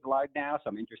McDavid's line now, so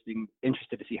I'm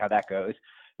interested to see how that goes.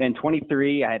 Then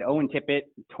 23, I had Owen Tippett.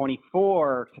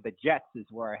 24 to the Jets is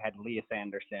where I had Lias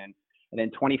Andersson. And then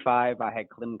 25, I had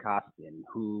Klim Kostin,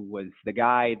 who was the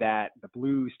guy that the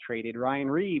Blues traded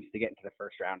Ryan Reeves to get into the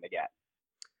first round to get.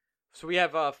 So we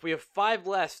have 5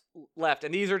 left,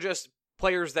 and these are just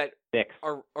players that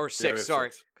are 6.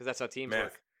 Sorry, because that's how teams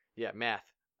work. Yeah, math.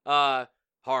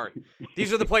 Hard.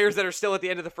 These are the players that are still at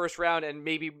the end of the first round and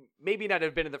maybe not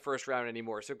have been in the first round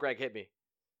anymore. So Greg, hit me.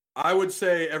 I would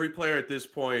say every player at this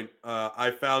point, I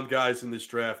found guys in this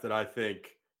draft that I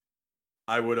think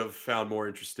I would have found more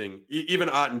interesting. Even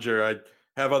Ottinger, I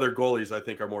have other goalies I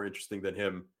think are more interesting than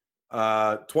him.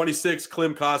 26,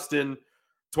 Klim Kostin.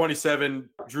 27,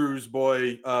 Drew's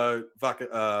boy,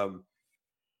 Vakanainen.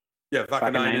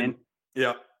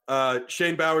 Yeah.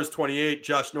 Shane Bowers, 28.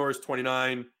 Josh Norris,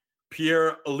 29.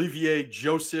 Pierre-Olivier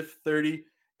Joseph, 30.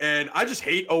 And I just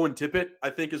hate Owen Tippett, I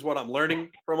think is what I'm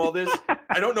learning from all this.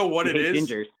 I don't know what it is.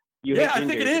 Gingers. I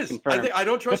think it is. I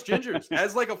don't trust gingers.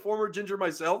 As a former ginger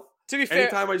myself, to be fair,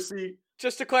 anytime I see...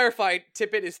 Just to clarify,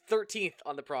 Tippett is 13th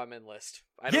on the Promen list.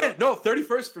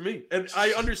 31st for me. And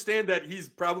I understand that he's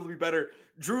probably better.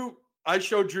 Drew, I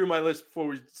showed Drew my list before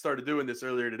we started doing this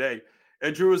earlier today.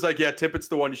 And Drew was like, yeah, Tippett's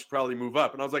the one you should probably move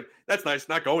up. And I was like, that's nice.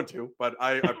 Not going to, but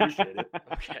I appreciate it.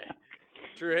 Okay.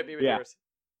 Drew, hit me with yours.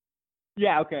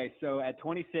 Yeah, okay. So at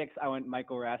 26, I went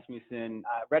Michael Rasmussen.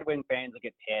 Red Wing fans will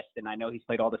get pissed, and I know he's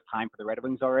played all this time for the Red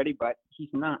Wings already, but he's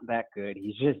not that good.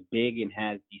 He's just big and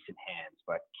has decent hands,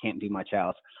 but can't do much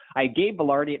else. I gave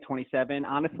Velarde at 27.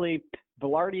 Honestly,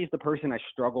 Velarde is the person I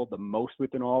struggled the most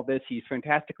with in all of this. He's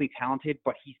fantastically talented,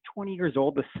 but he's 20 years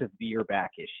old with severe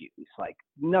back issues.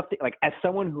 Nothing. As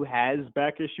someone who has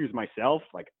back issues myself,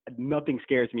 nothing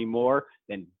scares me more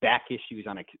than back issues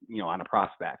on a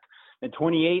prospect. At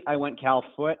 28, I went Cal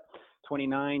Foote.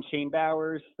 29, Shane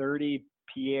Bowers. 30,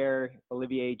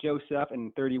 Pierre-Olivier Joseph.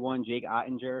 And 31, Jake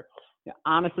Ottinger. Now,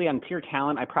 honestly, on pure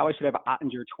talent, I probably should have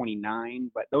Ottinger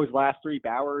 29, but those last three,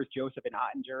 Bowers, Joseph, and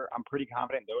Ottinger, I'm pretty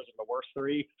confident those are the worst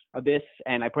three of this.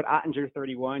 And I put Ottinger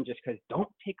 31 just because don't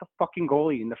take a fucking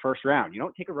goalie in the first round. You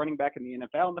don't take a running back in the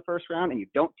NFL in the first round, and you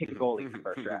don't take a goalie in the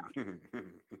first round.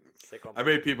 I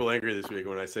made people angry this week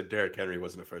when I said Derrick Henry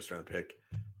wasn't a first-round pick.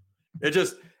 It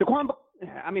just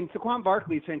Saquon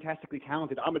Barkley is fantastically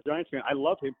talented. I'm a Giants fan. I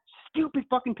love him. Stupid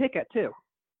fucking pick at too.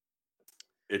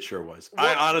 It sure was.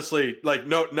 I honestly,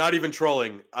 not even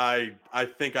trolling. I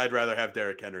think I'd rather have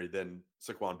Derrick Henry than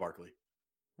Saquon Barkley.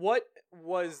 What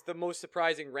was the most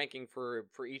surprising ranking for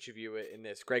each of you in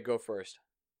this? Greg, go first.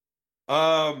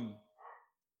 My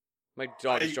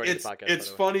dog is joining the podcast. It's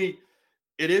funny.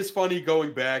 It is funny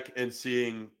going back and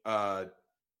seeing.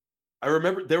 I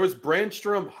remember there was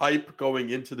Brandstrom hype going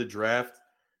into the draft,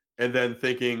 and then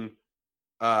thinking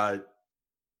how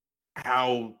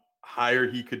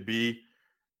higher he could be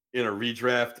in a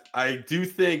redraft. I do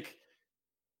think,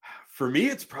 for me,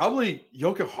 it's probably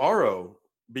Jokic Haro,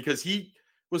 because he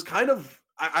was kind of,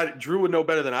 Drew would know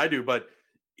better than I do, but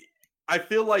I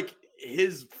feel like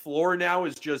his floor now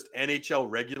is just NHL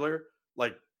regular,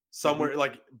 like somewhere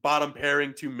like bottom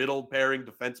pairing to middle pairing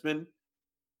defenseman.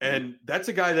 And that's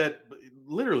a guy that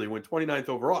literally went 29th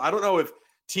overall. I don't know if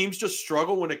teams just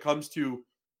struggle when it comes to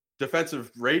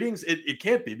defensive ratings. It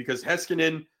can't be, because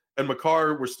Heiskanen and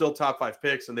Makar were still top 5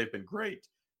 picks, and they've been great.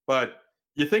 But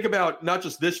you think about not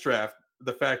just this draft,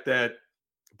 the fact that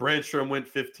Brandstrom went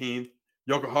 15th,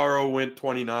 Jokic Haro went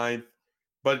 29th,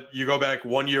 but you go back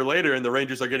 1 year later, and the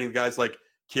Rangers are getting guys like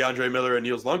Keandre Miller and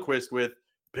Niels Lundqvist with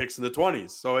picks in the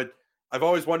 20s. So I've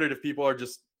always wondered if people are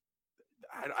just,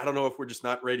 I don't know if we're just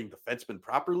not rating defensemen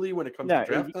properly when it comes to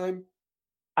draft time.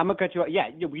 I'm going to cut you off. Yeah,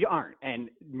 we aren't. And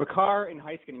Makar and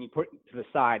Heiskanen, you put to the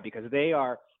side because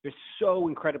they're so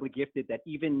incredibly gifted that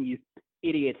even these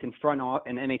idiots in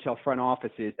NHL front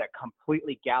offices that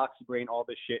completely galaxy brain all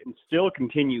this shit and still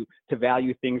continue to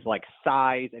value things like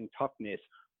size and toughness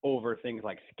over things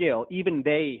like skill, even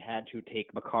they had to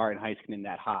take Makar and Heiskanen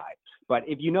that high. But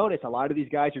if you notice, a lot of these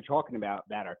guys you're talking about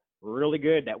that are really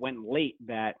good, that went late,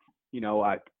 that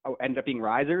end up being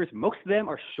risers, most of them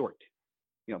are short.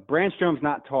 Brandstrom's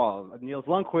not tall. Niels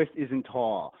Lundqvist isn't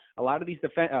tall. A lot of these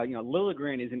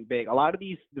Liljegren isn't big. A lot of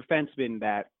these defensemen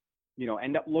that,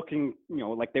 end up looking,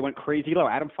 like they went crazy low.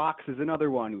 Adam Fox is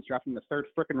another one who's drafted in the third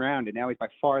frickin' round, and now he's by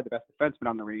far the best defenseman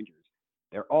on the Rangers.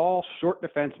 They're all short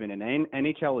defensemen, and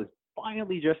NHL is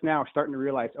finally just now starting to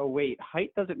realize, oh, wait,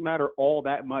 height doesn't matter all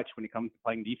that much when it comes to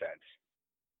playing defense.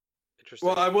 Interesting.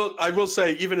 Well, I will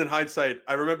say, even in hindsight,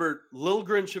 I remember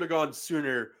Liljegren should have gone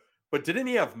sooner. But didn't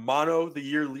he have mono the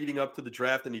year leading up to the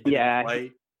draft, and he didn't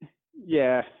play?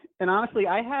 Yeah. And honestly,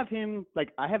 I have him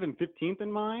 15th in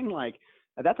mine. Like,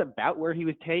 that's about where he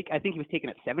would take. I think he was taken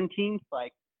at 17th.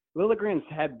 Like, Liljegren's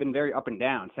had been very up and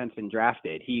down since been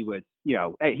drafted. He was, he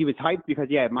was hyped because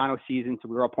he had mono season, so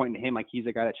we were all pointing to him like he's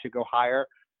a guy that should go higher.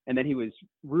 And then he was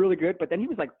really good, but then he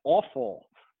was like awful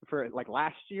for like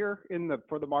last year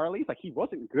for the Marlies. Like, he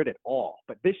wasn't good at all.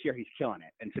 But this year he's killing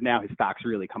it, and so now his stock's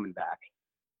really coming back.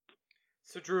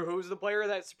 So, Drew, who was the player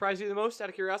that surprised you the most, out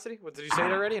of curiosity? Did you say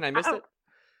it already and I missed it?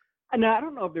 No, I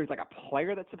don't know if there's like a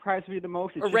player that surprised me the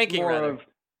most. It's a ranking, rather.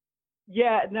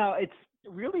 It's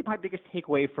really my biggest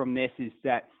takeaway from this is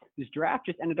that this draft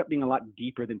just ended up being a lot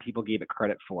deeper than people gave it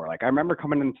credit for. Like, I remember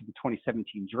coming into the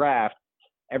 2017 draft,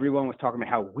 everyone was talking about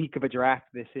how weak of a draft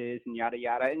this is and yada,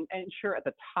 yada. And sure, at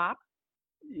the top,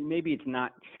 maybe it's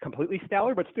not completely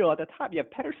stellar, but still at the top, you have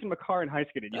Pettersson, Makar, and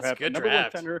Heiskanen. You have a number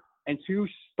one center and 2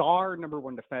 star number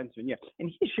 1 defensemen. Yeah,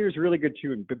 and Hischier is really good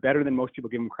too, and better than most people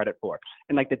give him credit for.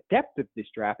 And like the depth of this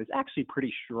draft is actually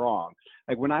pretty strong.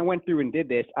 Like, when I went through and did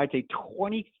this, I'd say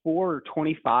 24 or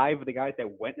 25 of the guys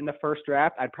that went in the first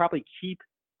draft, I'd probably keep.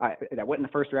 That went in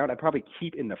the first round, I'd probably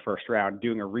keep in the first round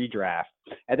doing a redraft.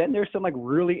 And then there's some like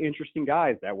really interesting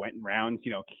guys that went in rounds,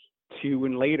 2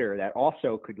 and later that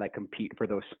also could like compete for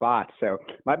those spots. So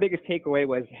my biggest takeaway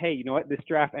was, hey, you know what? This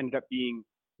draft ended up being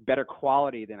better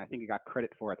quality than I think it got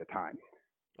credit for at the time.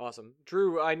 Awesome.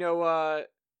 Drew, I know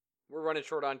we're running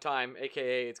short on time,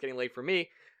 aka it's getting late for me.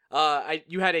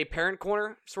 You had a parent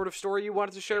corner sort of story you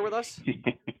wanted to share with us?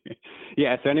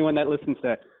 Yeah, so anyone that listens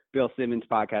to Bill Simmons'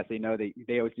 podcast, they know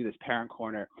they always do this parent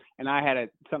corner. And I had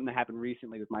something that happened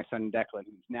recently with my son Declan,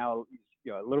 who's now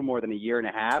a little more than a year and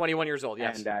a half. 21 years old,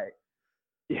 yes. And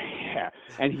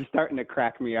and he's starting to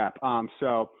crack me up.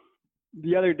 So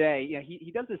the other day,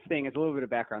 he does this thing. It's a little bit of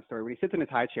background story. When he sits in his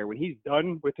high chair, when he's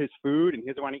done with his food and he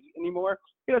doesn't want to eat anymore,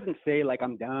 he doesn't say like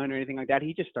I'm done or anything like that.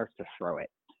 He just starts to throw it.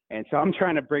 And so I'm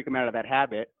trying to break him out of that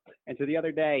habit. And so the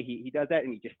other day he does that,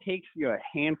 and he just takes a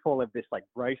handful of this like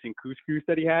rice and couscous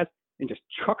that he has and just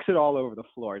chucks it all over the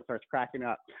floor and starts cracking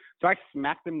up. So I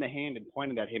smacked him in the hand and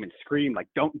pointed at him and screamed like,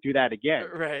 "Don't do that again!"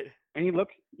 Right. And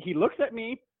he looks at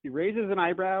me, he raises an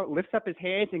eyebrow, lifts up his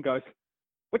hands, and goes,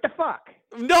 "What the fuck?"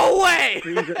 No way.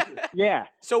 Yeah.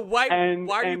 So why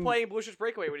are you playing Blue Shirts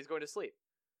Breakaway when he's going to sleep?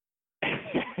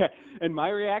 And my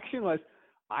reaction was,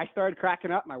 I started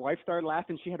cracking up. My wife started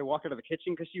laughing. She had to walk out of the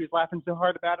kitchen because she was laughing so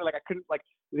hard about it. Like I couldn't. Like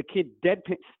the kid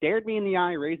deadpan stared me in the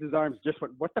eye, raised his arms, just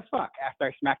went, "What the fuck?" After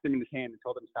I smacked him in his hand and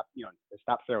told him to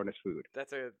stop throwing his food.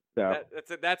 That's a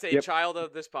child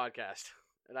of this podcast,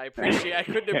 and I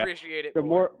couldn't appreciate it. The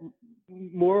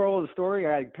moral of the story.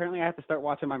 Apparently I have to start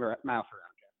watching my mouth around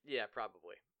here. Yeah,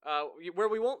 probably. Where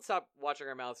we won't stop watching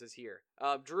our mouths is here.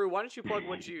 Drew, why don't you plug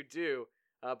what you do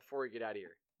before we get out of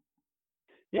here?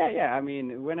 Yeah. I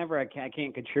mean, whenever I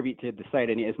can't contribute to the site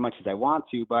as much as I want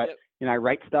to, but I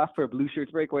write stuff for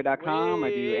BlueShirtsBreakaway.com. I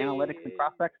do analytics and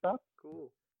prospect stuff.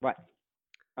 Cool. What?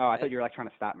 Oh, I thought you were like trying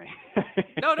to stop me.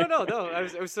 No.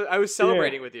 I was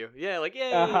celebrating with you. Yeah, like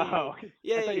yay. Oh,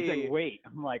 yay. I thought you said wait.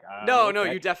 I'm like, no,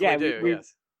 okay. you definitely do.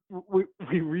 Yes.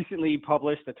 We recently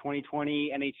published the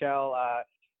 2020 NHL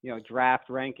draft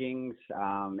rankings,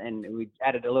 and we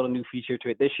added a little new feature to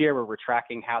it this year where we're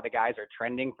tracking how the guys are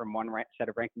trending from one set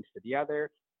of rankings to the other.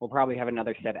 We'll probably have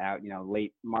another set out,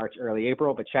 late March, early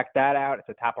April, but check that out. It's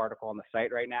a top article on the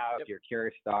site right now. If you're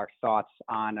curious to our thoughts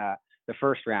on the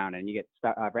first round, and you get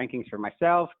rankings for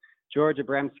myself, George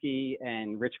Abramsky,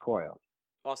 and Rich Coyle.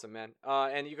 Awesome, man.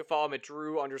 And you can follow him at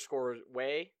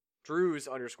Drews_Way.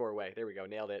 There we go.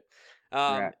 Nailed it.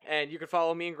 And you can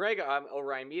follow me and Greg. I'm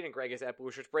Orion Mead, and Greg is at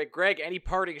Blue Shirts Break. Greg, any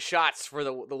parting shots for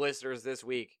the listeners this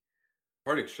week?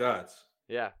 Parting shots?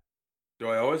 Yeah. Do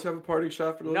I always have a parting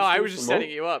shot for the listeners? No, I was just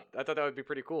setting you up. I thought that would be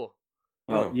pretty cool.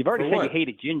 Well, you've already said you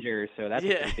hated ginger, so that's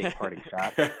a pretty big parting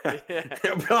shot.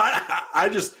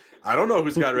 I don't know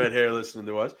who's got red hair listening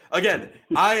to us. Again,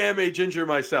 I am a ginger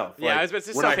myself. Yeah, I was about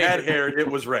to say when I had hair, it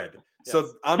was red. Yes.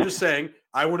 So I'm just saying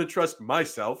I want to trust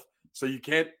myself. So you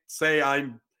can't say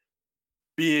I'm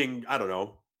being, a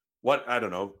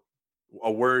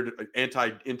word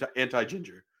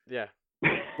anti-ginger. Yeah.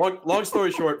 Long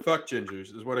story short, fuck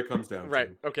gingers is what it comes down to.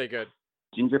 Right. Okay, good.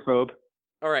 Gingerphobe.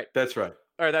 All right. That's right.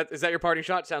 All right. Is that your parting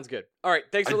shot? Sounds good. All right.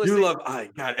 Thanks for listening. I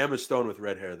got Emma Stone with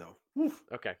red hair, though. Oof.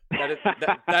 Okay. That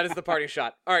is the parting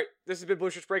shot. All right. This has been Blue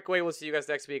Shirts Breakaway. We'll see you guys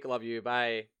next week. I love you.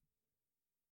 Bye.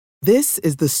 This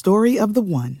is the story of the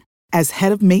one. As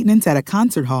head of maintenance at a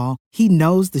concert hall, he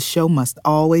knows the show must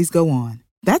always go on.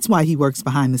 That's why he works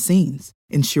behind the scenes,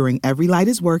 ensuring every light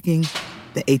is working,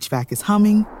 the HVAC is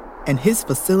humming, and his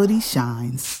facility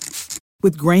shines.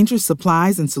 With Grainger's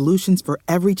supplies and solutions for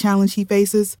every challenge he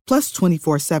faces, plus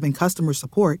 24/7 customer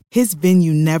support, his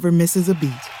venue never misses a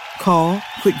beat. Call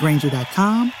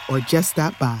quickgrainger.com or just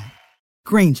stop by.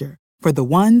 Grainger, for the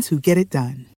ones who get it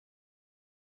done.